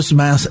road to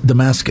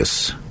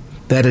Damascus,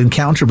 that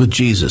encounter with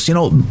Jesus.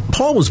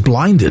 Paul was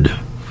blinded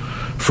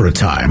for a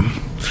time.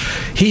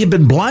 He had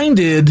been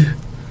blinded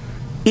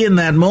in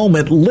that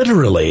moment,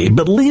 literally,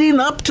 but leading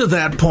up to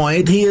that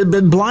point, he had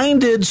been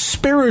blinded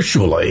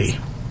spiritually.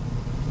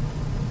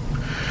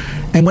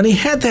 And when he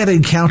had that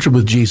encounter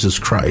with Jesus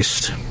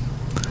Christ,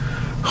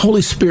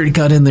 Holy Spirit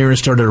got in there and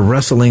started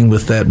wrestling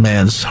with that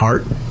man's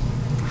heart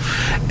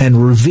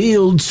and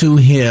revealed to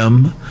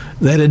him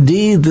that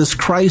indeed this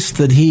Christ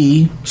that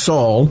he,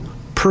 Saul,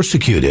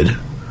 persecuted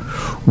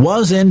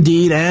was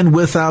indeed and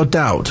without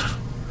doubt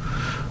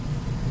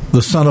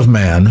the Son of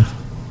Man,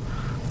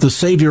 the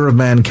Savior of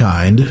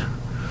mankind,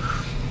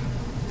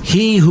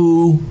 he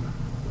who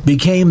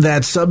became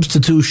that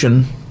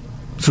substitution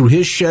through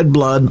his shed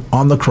blood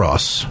on the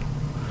cross,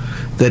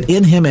 that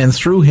in him and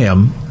through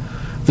him,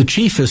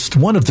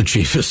 one of the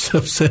chiefest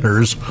of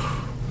sinners,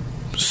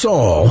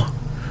 Saul,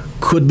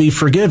 could be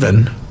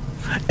forgiven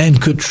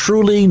and could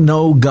truly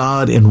know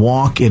God and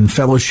walk in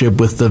fellowship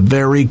with the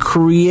very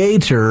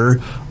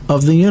Creator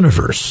of the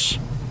universe.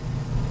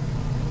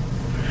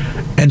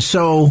 And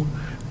so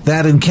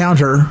that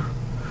encounter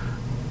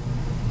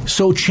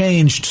so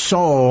changed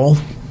Saul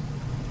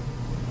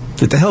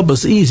that to help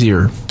us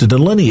easier to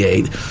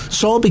delineate,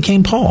 Saul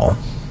became Paul.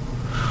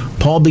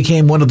 Paul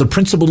became one of the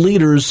principal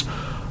leaders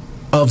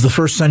of the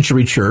first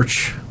century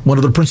church, one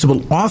of the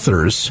principal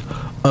authors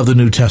of the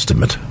New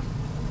Testament.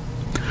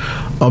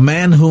 A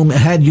man whom,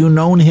 had you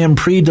known him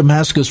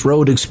pre-Damascus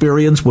Road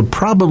experience, would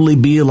probably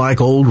be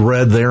like Old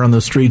Red there on the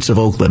streets of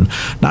Oakland.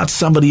 Not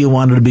somebody you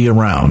wanted to be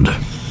around.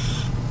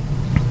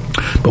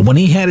 But when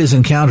he had his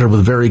encounter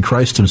with very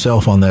Christ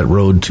himself on that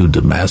road to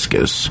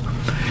Damascus,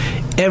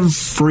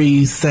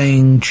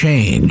 everything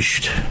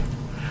changed.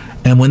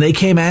 And when they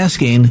came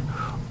asking,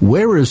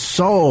 where is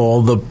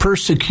Saul, the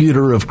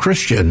persecutor of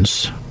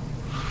Christians?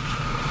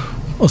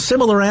 A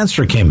similar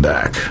answer came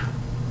back.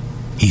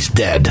 He's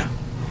dead.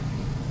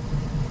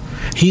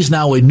 He's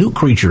now a new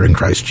creature in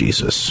Christ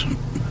Jesus.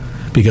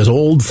 Because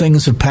old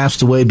things have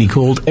passed away,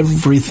 behold,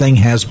 everything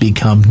has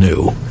become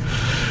new.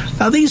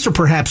 Now, these are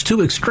perhaps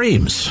two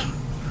extremes.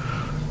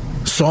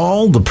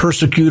 Saul, the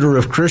persecutor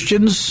of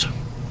Christians,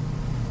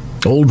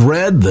 Old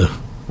Red, the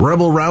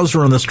rebel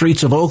rouser on the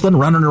streets of Oakland,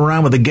 running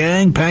around with a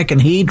gang, packing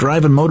heat,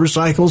 driving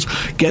motorcycles,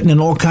 getting in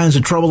all kinds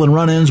of trouble and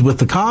run-ins with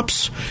the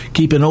cops,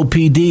 keeping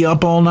OPD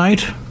up all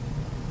night.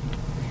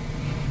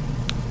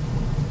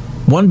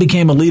 One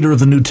became a leader of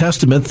the New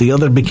Testament, the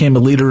other became a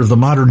leader of the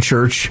modern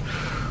church,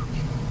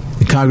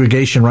 the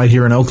congregation right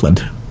here in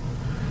Oakland.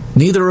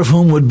 Neither of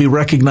whom would be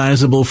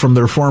recognizable from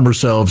their former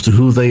selves to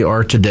who they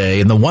are today.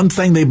 And the one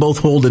thing they both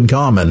hold in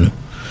common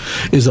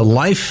is a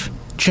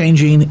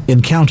life-changing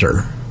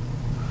encounter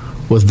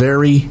with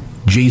very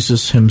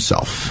Jesus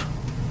himself.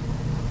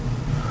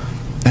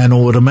 And I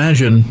would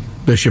imagine,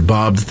 Bishop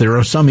Bob, that there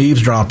are some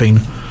eavesdropping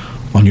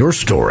on your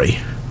story,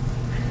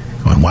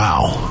 going,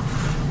 wow,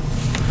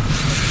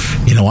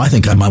 I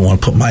think I might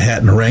want to put my hat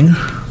in the ring,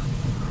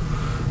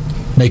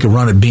 make a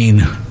run at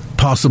being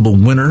possible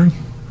winner,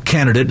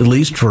 candidate at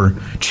least for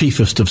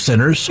chiefest of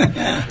sinners.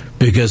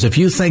 Because if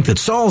you think that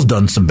Saul's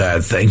done some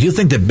bad things, you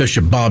think that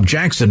Bishop Bob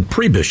Jackson,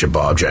 pre-Bishop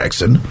Bob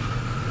Jackson,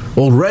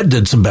 Old Red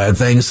did some bad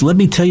things, let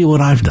me tell you what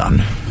I've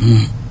done.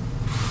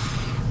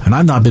 And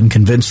I've not been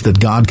convinced that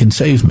God can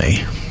save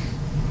me.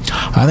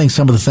 I think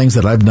some of the things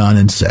that I've done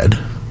and said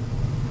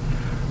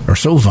are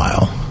so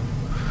vile,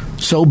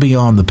 so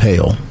beyond the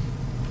pale,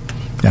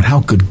 that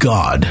how could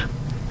God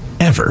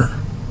ever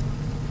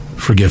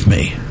forgive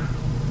me?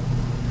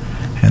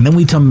 And then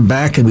we come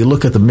back and we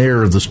look at the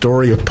mirror of the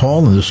story of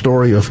Paul and the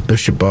story of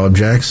Bishop Bob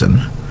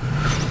Jackson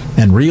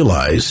and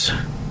realize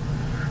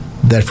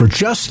that for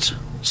just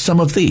some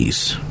of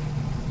these,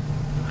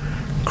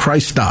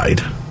 Christ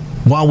died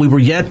while we were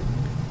yet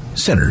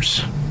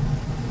sinners,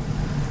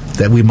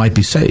 that we might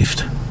be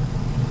saved.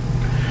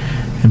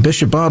 And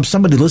Bishop Bob,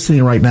 somebody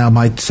listening right now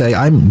might say,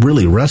 I'm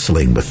really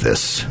wrestling with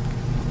this.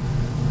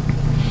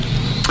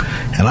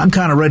 And I'm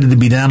kind of ready to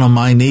be down on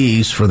my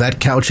knees for that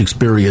couch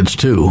experience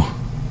too.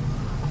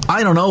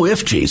 I don't know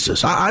if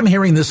Jesus. I'm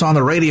hearing this on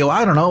the radio.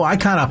 I don't know. I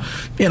kind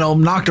of,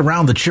 knocked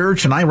around the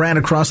church, and I ran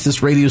across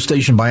this radio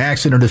station by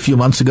accident a few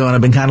months ago, and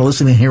I've been kind of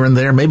listening here and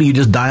there. Maybe you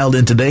just dialed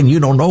in today, and you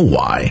don't know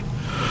why.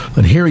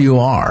 But here you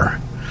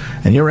are,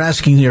 and you're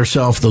asking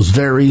yourself those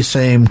very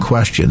same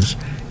questions.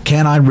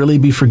 Can I really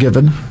be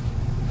forgiven?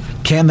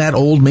 Can that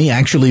old me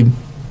actually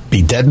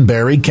be dead and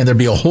buried? Can there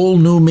be a whole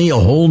new me, a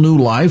whole new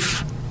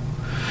life?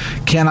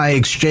 Can I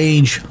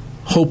exchange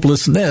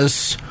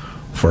hopelessness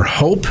for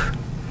hope?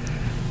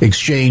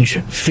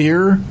 Exchange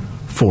fear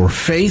for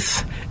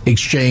faith?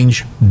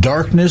 Exchange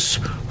darkness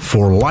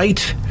for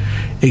light?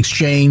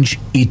 Exchange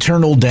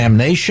eternal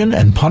damnation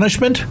and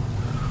punishment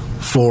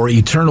for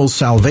eternal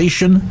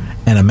salvation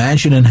and a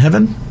mansion in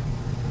heaven?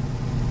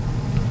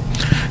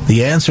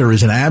 The answer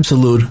is an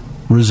absolute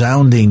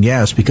resounding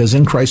yes, because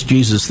in Christ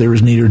Jesus there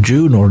is neither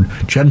Jew nor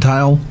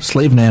Gentile,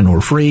 slave man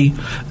nor free.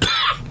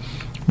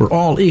 We're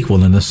all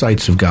equal in the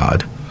sights of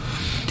God.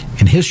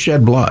 And his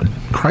shed blood,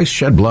 Christ's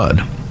shed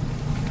blood,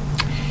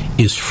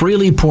 is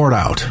freely poured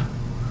out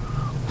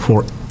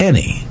for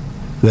any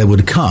that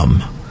would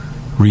come,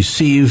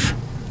 receive,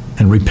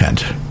 and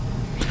repent.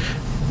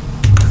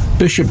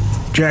 Bishop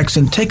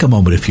Jackson, take a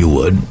moment if you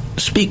would.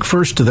 Speak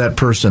first to that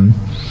person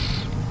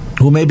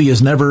who maybe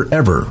has never,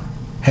 ever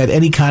had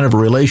any kind of a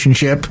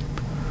relationship,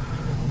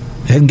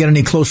 hadn't get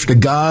any closer to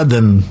God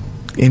than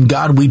in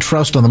God we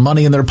trust on the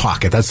money in their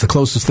pocket. That's the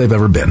closest they've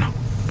ever been.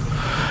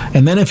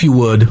 And then if you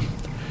would,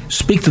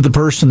 speak to the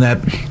person that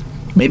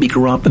maybe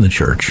grew up in the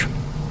church.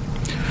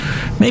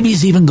 Maybe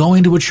he's even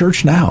going to a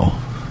church now,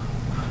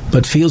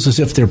 but feels as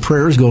if their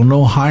prayers go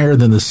no higher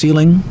than the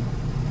ceiling.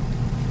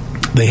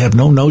 They have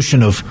no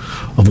notion of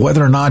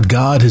whether or not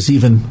God has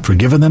even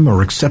forgiven them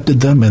or accepted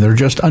them, and they're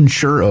just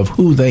unsure of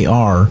who they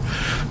are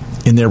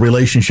in their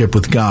relationship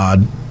with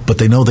God, but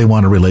they know they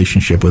want a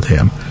relationship with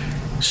him.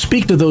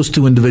 Speak to those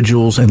two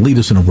individuals and lead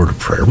us in a word of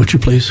prayer, would you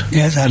please?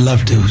 Yes, I'd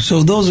love to.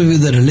 So those of you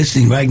that are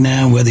listening right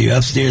now, whether you're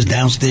upstairs,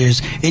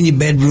 downstairs, in your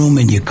bedroom,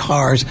 in your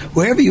cars,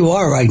 wherever you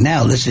are right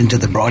now listening to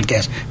the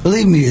broadcast,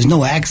 believe me, there's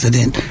no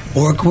accident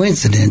or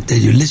coincidence that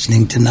you're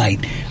listening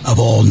tonight of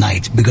all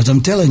nights, because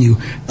I'm telling you,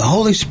 the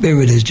Holy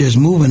Spirit is just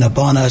moving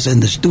upon us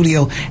in the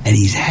studio, and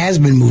he has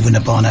been moving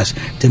upon us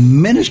to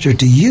minister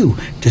to you,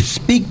 to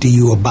speak to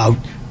you about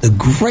the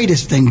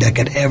greatest thing that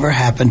could ever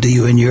happen to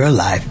you in your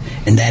life,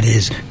 and that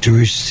is to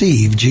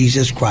receive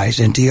Jesus Christ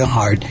into your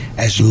heart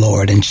as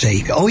Lord and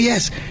Savior. Oh,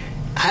 yes,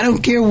 I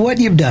don't care what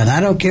you've done. I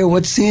don't care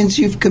what sins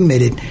you've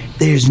committed.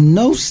 There's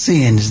no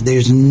sins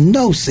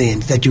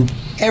that you've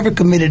ever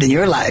committed in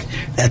your life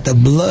that the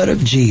blood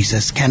of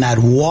Jesus cannot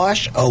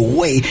wash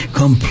away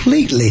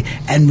completely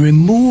and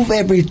remove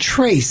every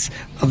trace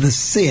of the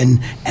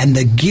sin and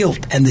the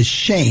guilt and the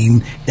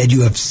shame that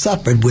you have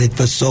suffered with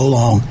for so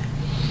long.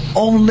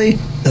 Only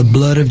the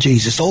blood of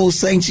Jesus. Old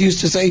saints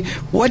used to say,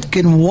 what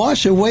can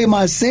wash away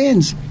my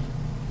sins?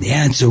 The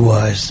answer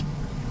was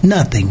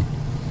nothing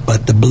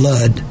but the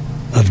blood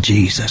of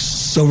Jesus.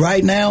 So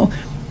right now,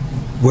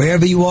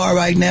 wherever you are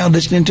right now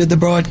listening to the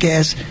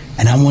broadcast,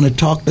 and I want to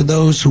talk to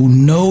those who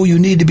know you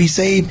need to be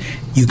saved.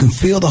 You can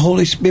feel the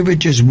Holy Spirit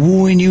just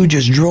wooing you,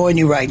 just drawing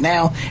you right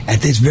now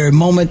at this very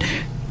moment.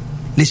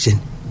 Listen,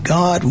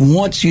 God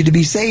wants you to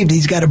be saved.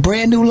 He's got a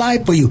brand new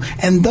life for you.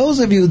 And those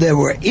of you that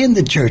were in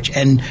the church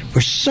and for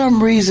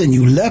some reason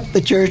you left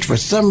the church, for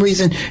some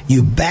reason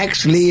you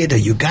backslid or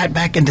you got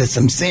back into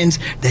some sins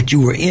that you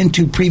were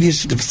into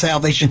previous to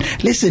salvation,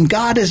 listen,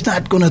 God is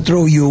not going to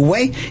throw you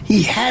away.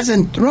 He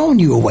hasn't thrown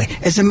you away.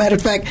 As a matter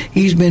of fact,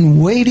 He's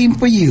been waiting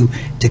for you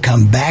to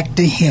come back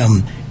to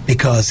Him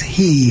because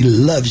He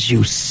loves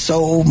you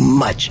so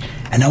much.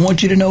 And I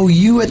want you to know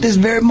you at this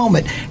very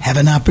moment have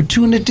an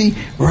opportunity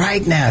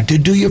right now to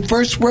do your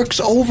first works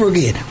over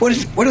again. What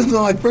is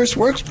my first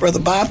works,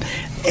 Brother Bob?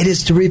 It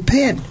is to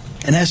repent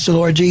and ask the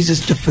Lord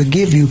Jesus to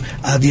forgive you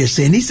of your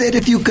sin. He said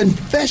if you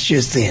confess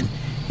your sin,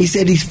 He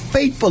said He's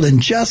faithful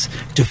and just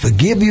to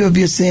forgive you of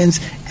your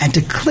sins and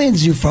to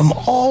cleanse you from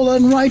all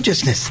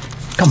unrighteousness.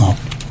 Come on.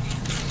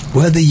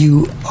 Whether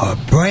you are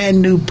a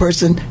brand new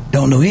person,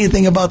 don't know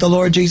anything about the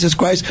Lord Jesus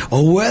Christ,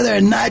 or whether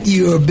or not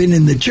you have been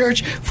in the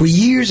church for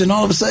years and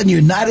all of a sudden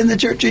you're not in the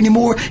church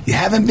anymore, you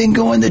haven't been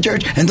going to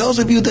church, and those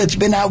of you that's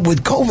been out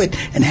with COVID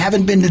and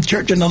haven't been to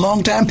church in a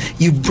long time,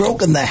 you've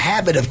broken the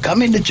habit of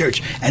coming to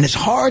church, and it's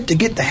hard to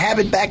get the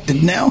habit back to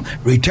now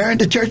return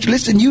to church.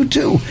 Listen, you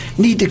too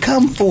need to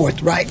come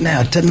forth right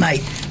now,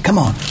 tonight. Come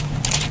on.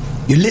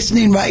 You're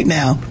listening right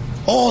now.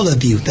 All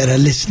of you that are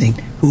listening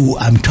who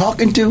I'm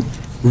talking to,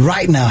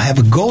 right now have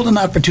a golden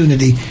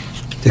opportunity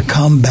to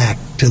come back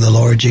to the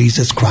Lord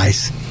Jesus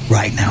Christ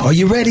right now. Are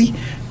you ready?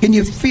 Can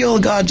you feel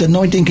God's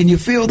anointing? Can you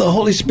feel the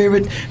Holy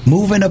Spirit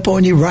moving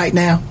upon you right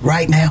now?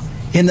 Right now?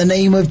 In the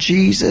name of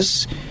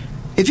Jesus.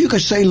 If you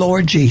could say,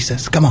 Lord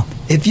Jesus, come on.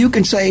 If you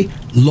can say,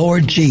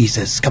 Lord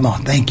Jesus, come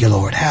on. Thank you,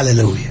 Lord.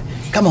 Hallelujah.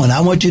 Come on.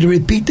 I want you to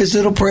repeat this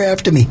little prayer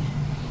after me.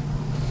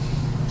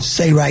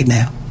 Say right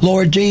now,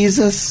 Lord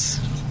Jesus,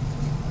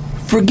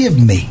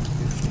 forgive me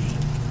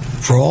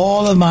for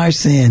all of my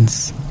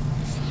sins.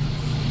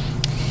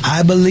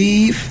 I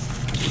believe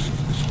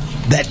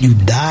that you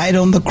died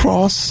on the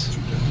cross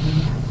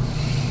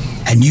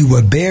and you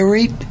were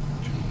buried,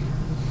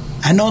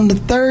 and on the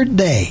third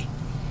day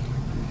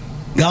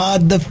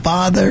God the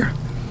Father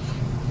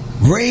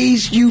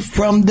raised you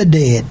from the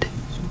dead.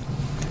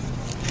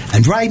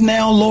 And right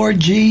now, Lord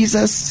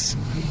Jesus,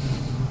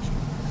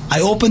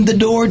 I open the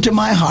door to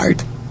my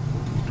heart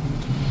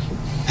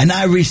and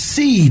I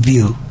receive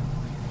you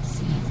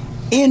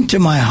into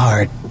my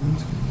heart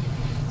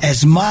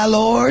as my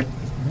Lord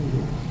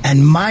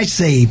and my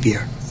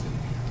Savior.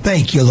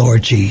 Thank you,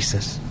 Lord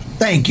Jesus.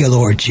 Thank you,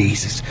 Lord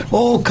Jesus.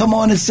 Oh, come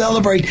on and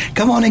celebrate.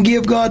 Come on and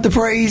give God the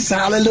praise.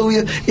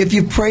 Hallelujah. If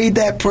you prayed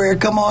that prayer,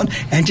 come on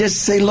and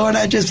just say, Lord,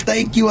 I just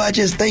thank you. I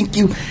just thank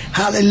you.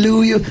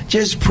 Hallelujah.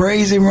 Just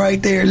praise Him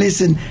right there.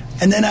 Listen,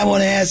 and then I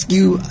want to ask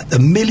you the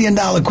 $1 million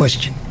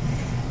question.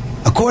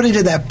 According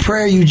to that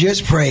prayer you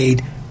just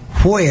prayed,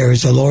 where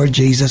is the Lord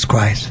Jesus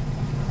Christ?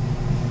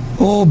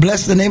 Oh,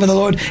 bless the name of the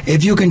Lord.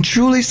 If you can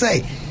truly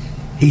say,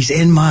 He's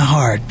in my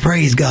heart,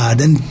 praise God.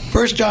 Then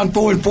 1 John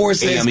 4:4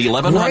 says, AM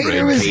 1100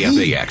 greater is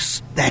KFAX.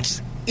 He that's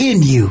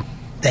in you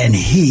than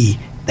he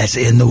that's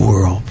in the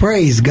world.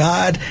 Praise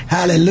God.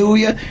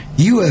 Hallelujah.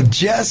 You have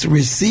just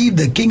received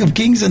the King of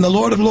Kings and the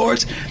Lord of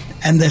Lords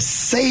and the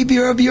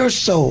Savior of your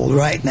soul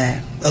right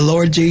now, the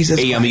Lord Jesus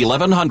Christ. AM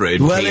 1100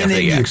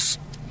 KFAX.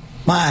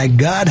 My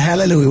God,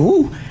 hallelujah.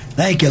 Ooh,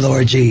 thank you,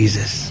 Lord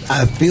Jesus.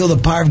 I feel the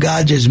power of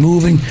God just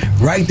moving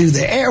right through the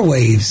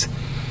airwaves,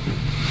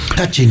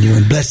 touching you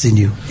and blessing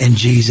you in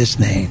Jesus'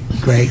 name.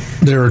 Great.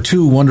 There are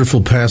two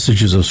wonderful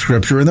passages of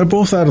Scripture, and they're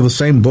both out of the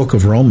same book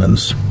of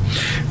Romans,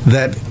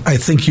 that I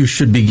think you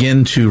should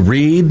begin to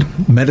read,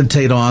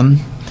 meditate on,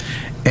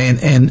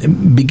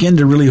 and begin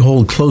to really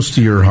hold close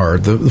to your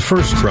heart. The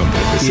first from the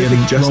Pacific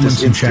in Justice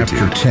Romans Institute,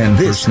 chapter 10,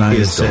 this verse 9, it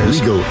is the says,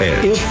 Legal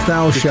Edge, if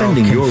thou shalt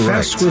defending your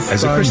confess rights with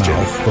as a thy Christian,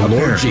 mouth the a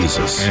Lord parent,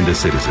 Jesus, and a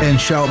citizen. and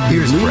shalt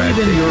Here's believe Brad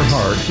in your Davis.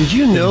 heart Did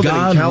you know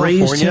God that in raised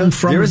California him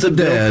from there is the a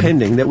bill dead,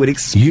 pending that would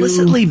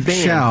explicitly you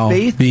ban shall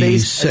be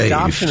faith-based saved.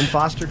 adoption and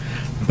foster?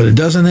 But it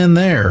doesn't end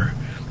there.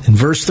 In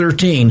verse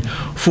 13,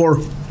 for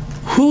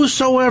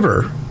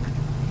whosoever,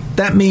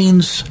 that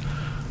means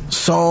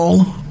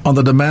Saul on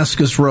the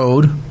Damascus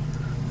Road,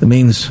 that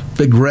means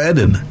Big Red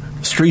and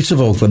streets of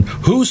Oakland,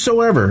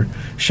 whosoever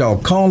shall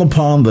call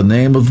upon the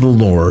name of the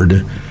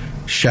Lord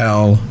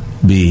shall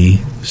be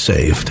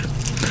saved.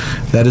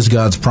 That is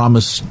God's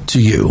promise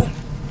to you.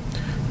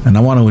 And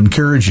I want to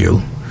encourage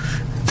you,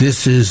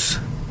 this is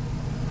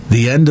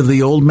the end of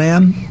the old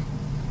man,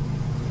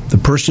 the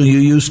person you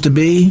used to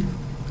be.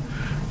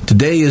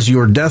 Today is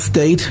your death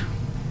date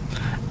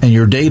and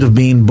your date of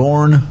being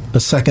born a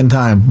second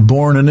time,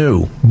 born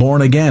anew,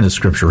 born again, as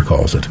Scripture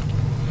calls it.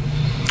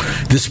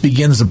 This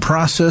begins a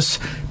process,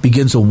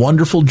 begins a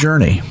wonderful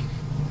journey.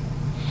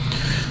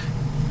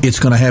 It's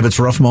going to have its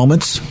rough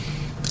moments.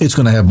 It's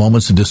going to have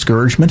moments of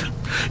discouragement.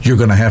 You're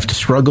going to have to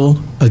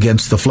struggle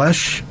against the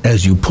flesh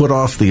as you put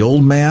off the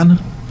old man.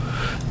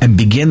 and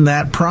begin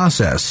that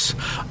process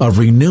of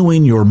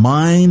renewing your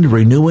mind,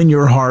 renewing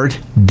your heart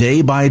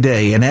day by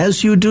day. And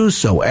as you do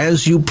so,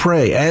 as you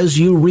pray, as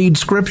you read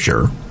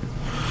Scripture,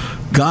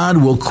 God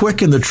will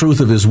quicken the truth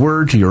of His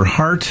Word to your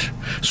heart.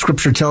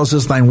 Scripture tells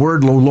us, Thine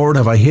Word, O Lord,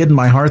 have I hid in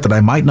my heart that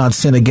I might not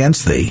sin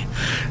against Thee.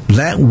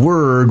 That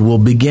Word will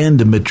begin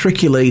to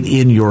matriculate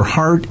in your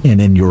heart and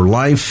in your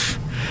life.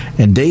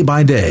 And day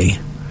by day,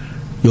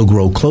 you'll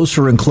grow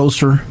closer and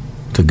closer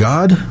to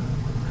God.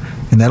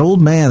 And that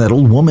old man, that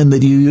old woman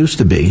that you used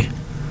to be,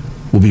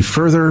 will be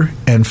further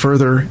and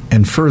further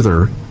and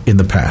further in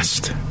the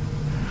past.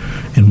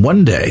 And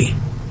one day,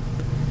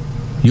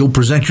 you'll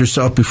present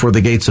yourself before the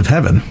gates of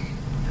heaven,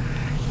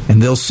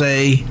 and they'll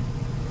say,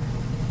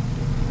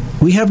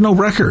 we have no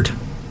record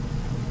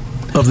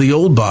of the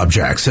old Bob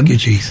Jackson. Thank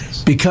you,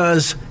 Jesus.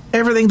 Because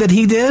everything that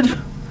he did,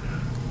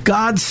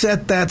 God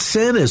set that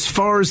sin as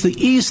far as the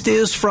east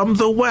is from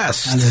the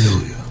west.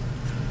 Hallelujah.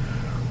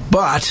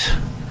 But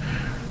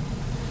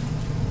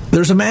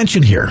there's a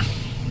mansion here.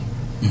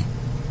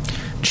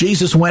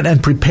 Jesus went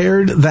and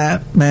prepared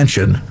that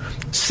mansion,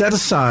 set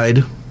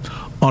aside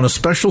on a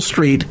special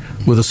street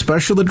with a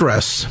special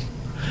address.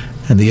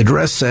 And the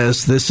address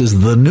says, this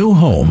is the new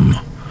home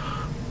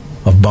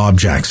of Bob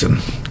Jackson.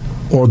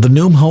 Or the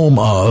new home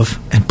of,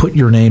 and put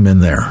your name in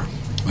there.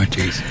 Oh,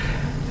 Jesus.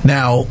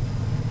 Now,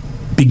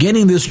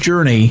 beginning this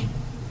journey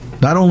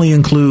not only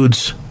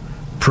includes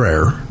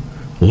prayer,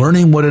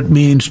 learning what it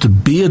means to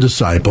be a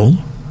disciple,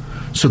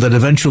 so that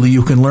eventually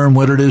you can learn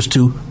what it is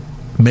to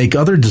make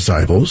other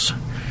disciples,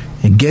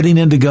 and getting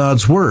into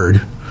God's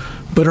Word,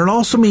 but it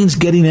also means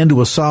getting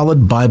into a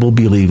solid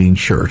Bible-believing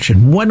church.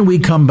 And when we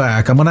come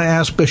back, I'm going to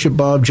ask Bishop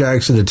Bob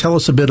Jackson to tell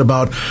us a bit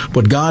about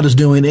what God is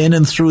doing in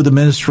and through the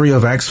ministry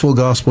of Acts Full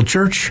Gospel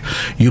Church.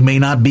 You may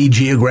not be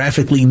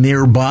geographically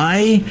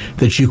nearby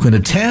that you can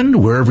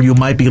attend. Wherever you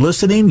might be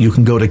listening, you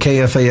can go to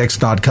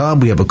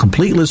KFAX.com. We have a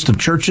complete list of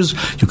churches.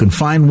 You can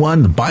find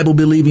one, the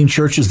Bible-believing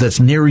churches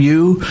that's near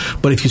you.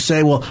 But if you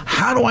say, well,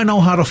 how do I know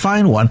how to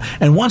find one?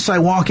 And once I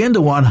walk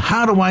into one,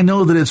 how do I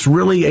know that it's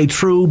really a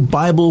true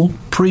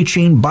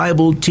Bible-preaching,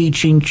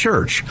 Bible-teaching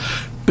church?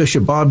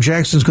 Bishop Bob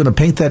Jackson is going to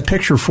paint that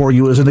picture for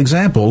you as an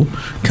example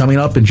coming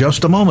up in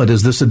just a moment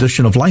as this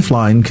edition of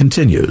Lifeline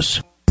continues.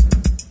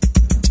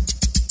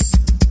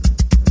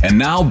 And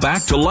now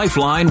back to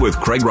Lifeline with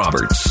Craig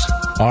Roberts.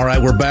 All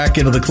right, we're back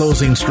into the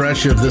closing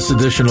stretch of this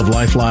edition of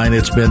Lifeline.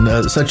 It's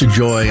been such a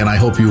joy, and I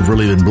hope you've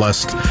really been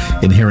blessed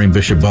in hearing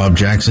Bishop Bob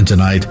Jackson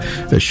tonight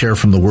share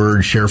from the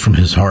Word, share from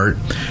his heart.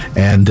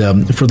 And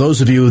for those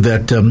of you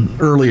that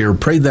earlier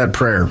prayed that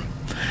prayer,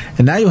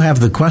 and now you have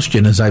the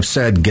question, as I've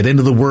said, get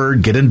into the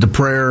Word, get into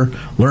prayer,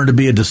 learn to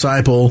be a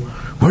disciple.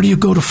 Where do you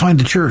go to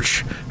find a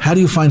church? How do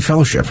you find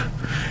fellowship?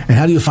 And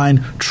how do you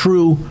find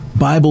true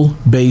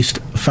Bible-based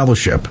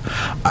fellowship?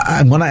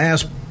 I'm going to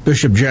ask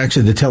Bishop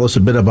Jackson to tell us a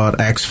bit about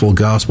Acts Full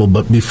Gospel,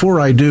 but before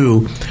I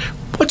do,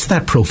 what's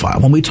that profile?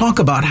 When we talk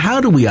about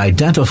how do we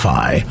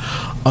identify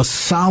a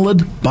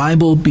solid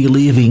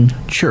Bible-believing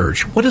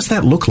church, what does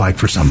that look like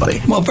for somebody?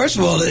 Well, first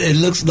of all, it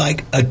looks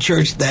like a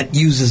church that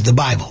uses the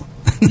Bible.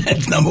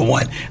 That's number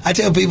one. I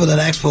tell people that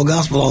Acts Full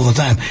Gospel all the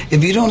time,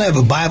 if you don't have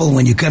a Bible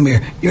when you come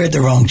here, you're at the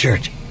wrong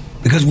church.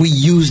 Because we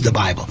use the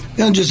Bible. We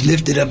don't just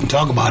lift it up and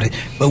talk about it,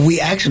 but we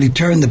actually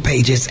turn the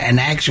pages and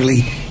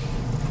actually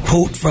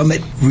quote from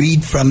it,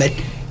 read from it,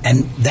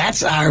 and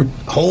that's our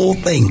whole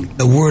thing,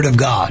 the Word of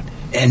God.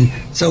 And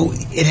so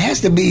it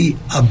has to be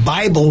a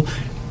Bible,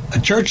 a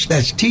church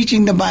that's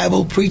teaching the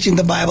Bible, preaching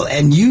the Bible,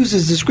 and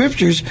uses the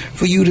Scriptures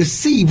for you to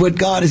see what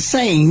God is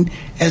saying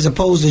as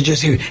opposed to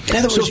just hearing. In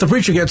other words, so if the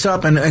preacher gets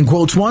up and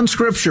quotes one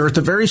Scripture at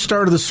the very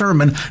start of the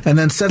sermon and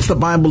then sets the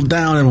Bible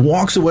down and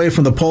walks away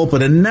from the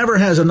pulpit and never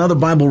has another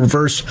Bible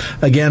verse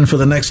again for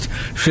the next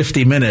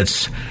 50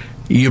 minutes,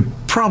 you're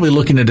probably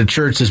looking at a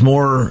church that's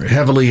more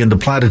heavily into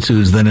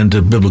platitudes than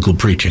into biblical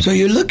preaching. So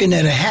you're looking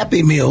at a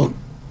Happy Meal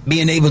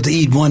being able to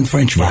eat one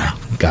French fry.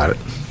 Yeah, got it.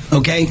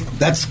 Okay?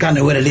 That's kind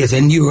of what it is.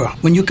 And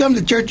when you come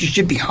to church, you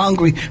should be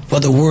hungry for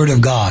the Word of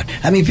God.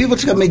 I mean, people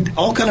make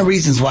all kind of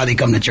reasons why they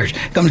come to church.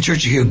 Come to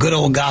church to hear good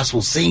old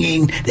gospel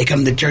singing. They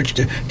come to church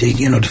to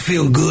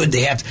feel good.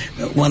 They have,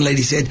 one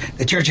lady said,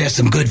 the church has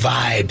some good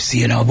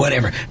vibes,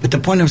 whatever. But the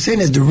point I'm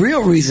saying is the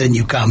real reason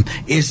you come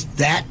is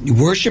that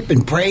worship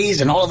and praise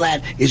and all of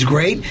that is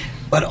great,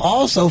 but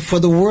also for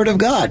the Word of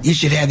God. You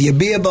should have your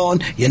beer bone,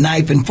 your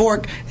knife and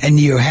fork, and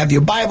you have your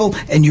Bible,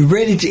 and you're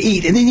ready to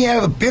eat. And then you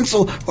have a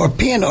pencil or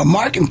pen or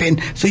marking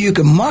pen so you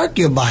can mark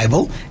your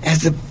Bible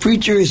as the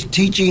preacher is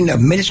teaching or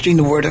ministering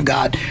the Word of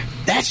God.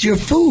 That's your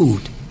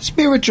food,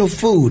 spiritual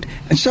food.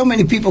 And so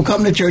many people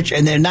come to church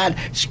and they're not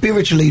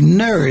spiritually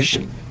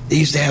nourished. They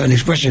used to have an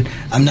expression,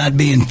 I'm not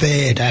being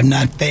fed, I'm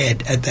not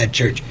fed at that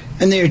church.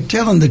 And they're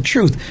telling the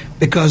truth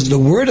because the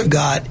Word of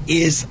God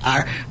is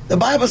the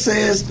Bible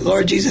says, the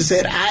Lord Jesus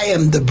said, I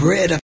am the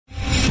bread of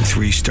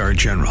Three-star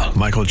general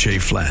Michael J.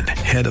 Flynn,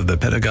 head of the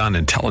Pentagon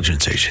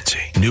Intelligence Agency,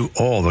 knew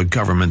all the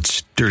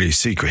government's dirty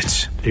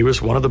secrets. He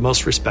was one of the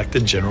most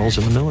respected generals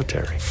in the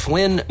military.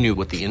 Flynn knew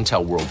what the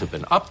intel world had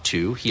been up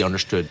to. He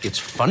understood its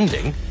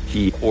funding.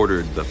 He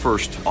ordered the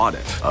first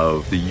audit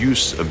of the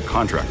use of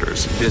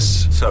contractors.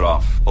 This set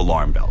off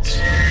alarm bells.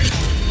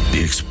 The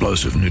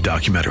explosive new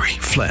documentary,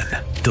 Flynn,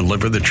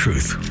 Deliver the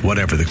Truth,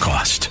 Whatever the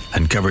Cost,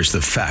 uncovers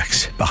the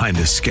facts behind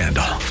this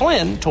scandal.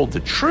 Flynn told the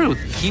truth.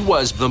 He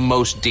was the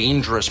most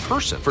dangerous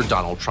person for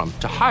Donald Trump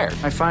to hire.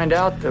 I find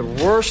out the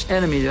worst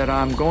enemy that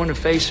I'm going to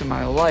face in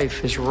my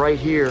life is right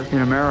here in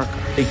America.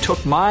 They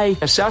took my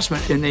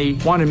assessment and they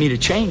wanted me to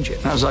change it.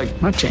 And I was like,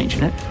 I'm not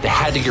changing it. They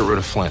had to get rid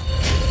of Flynn.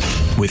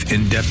 With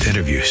in-depth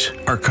interviews,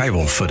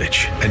 archival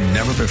footage, and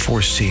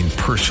never-before-seen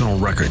personal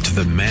records of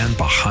the man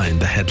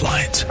behind the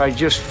headlines. I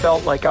just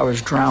felt like I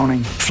was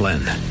drowning. Flynn,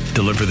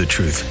 Deliver the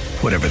Truth,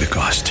 Whatever the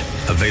Cost.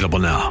 Available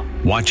now.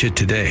 Watch it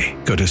today.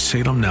 Go to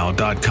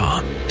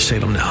salemnow.com.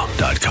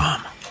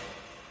 salemnow.com.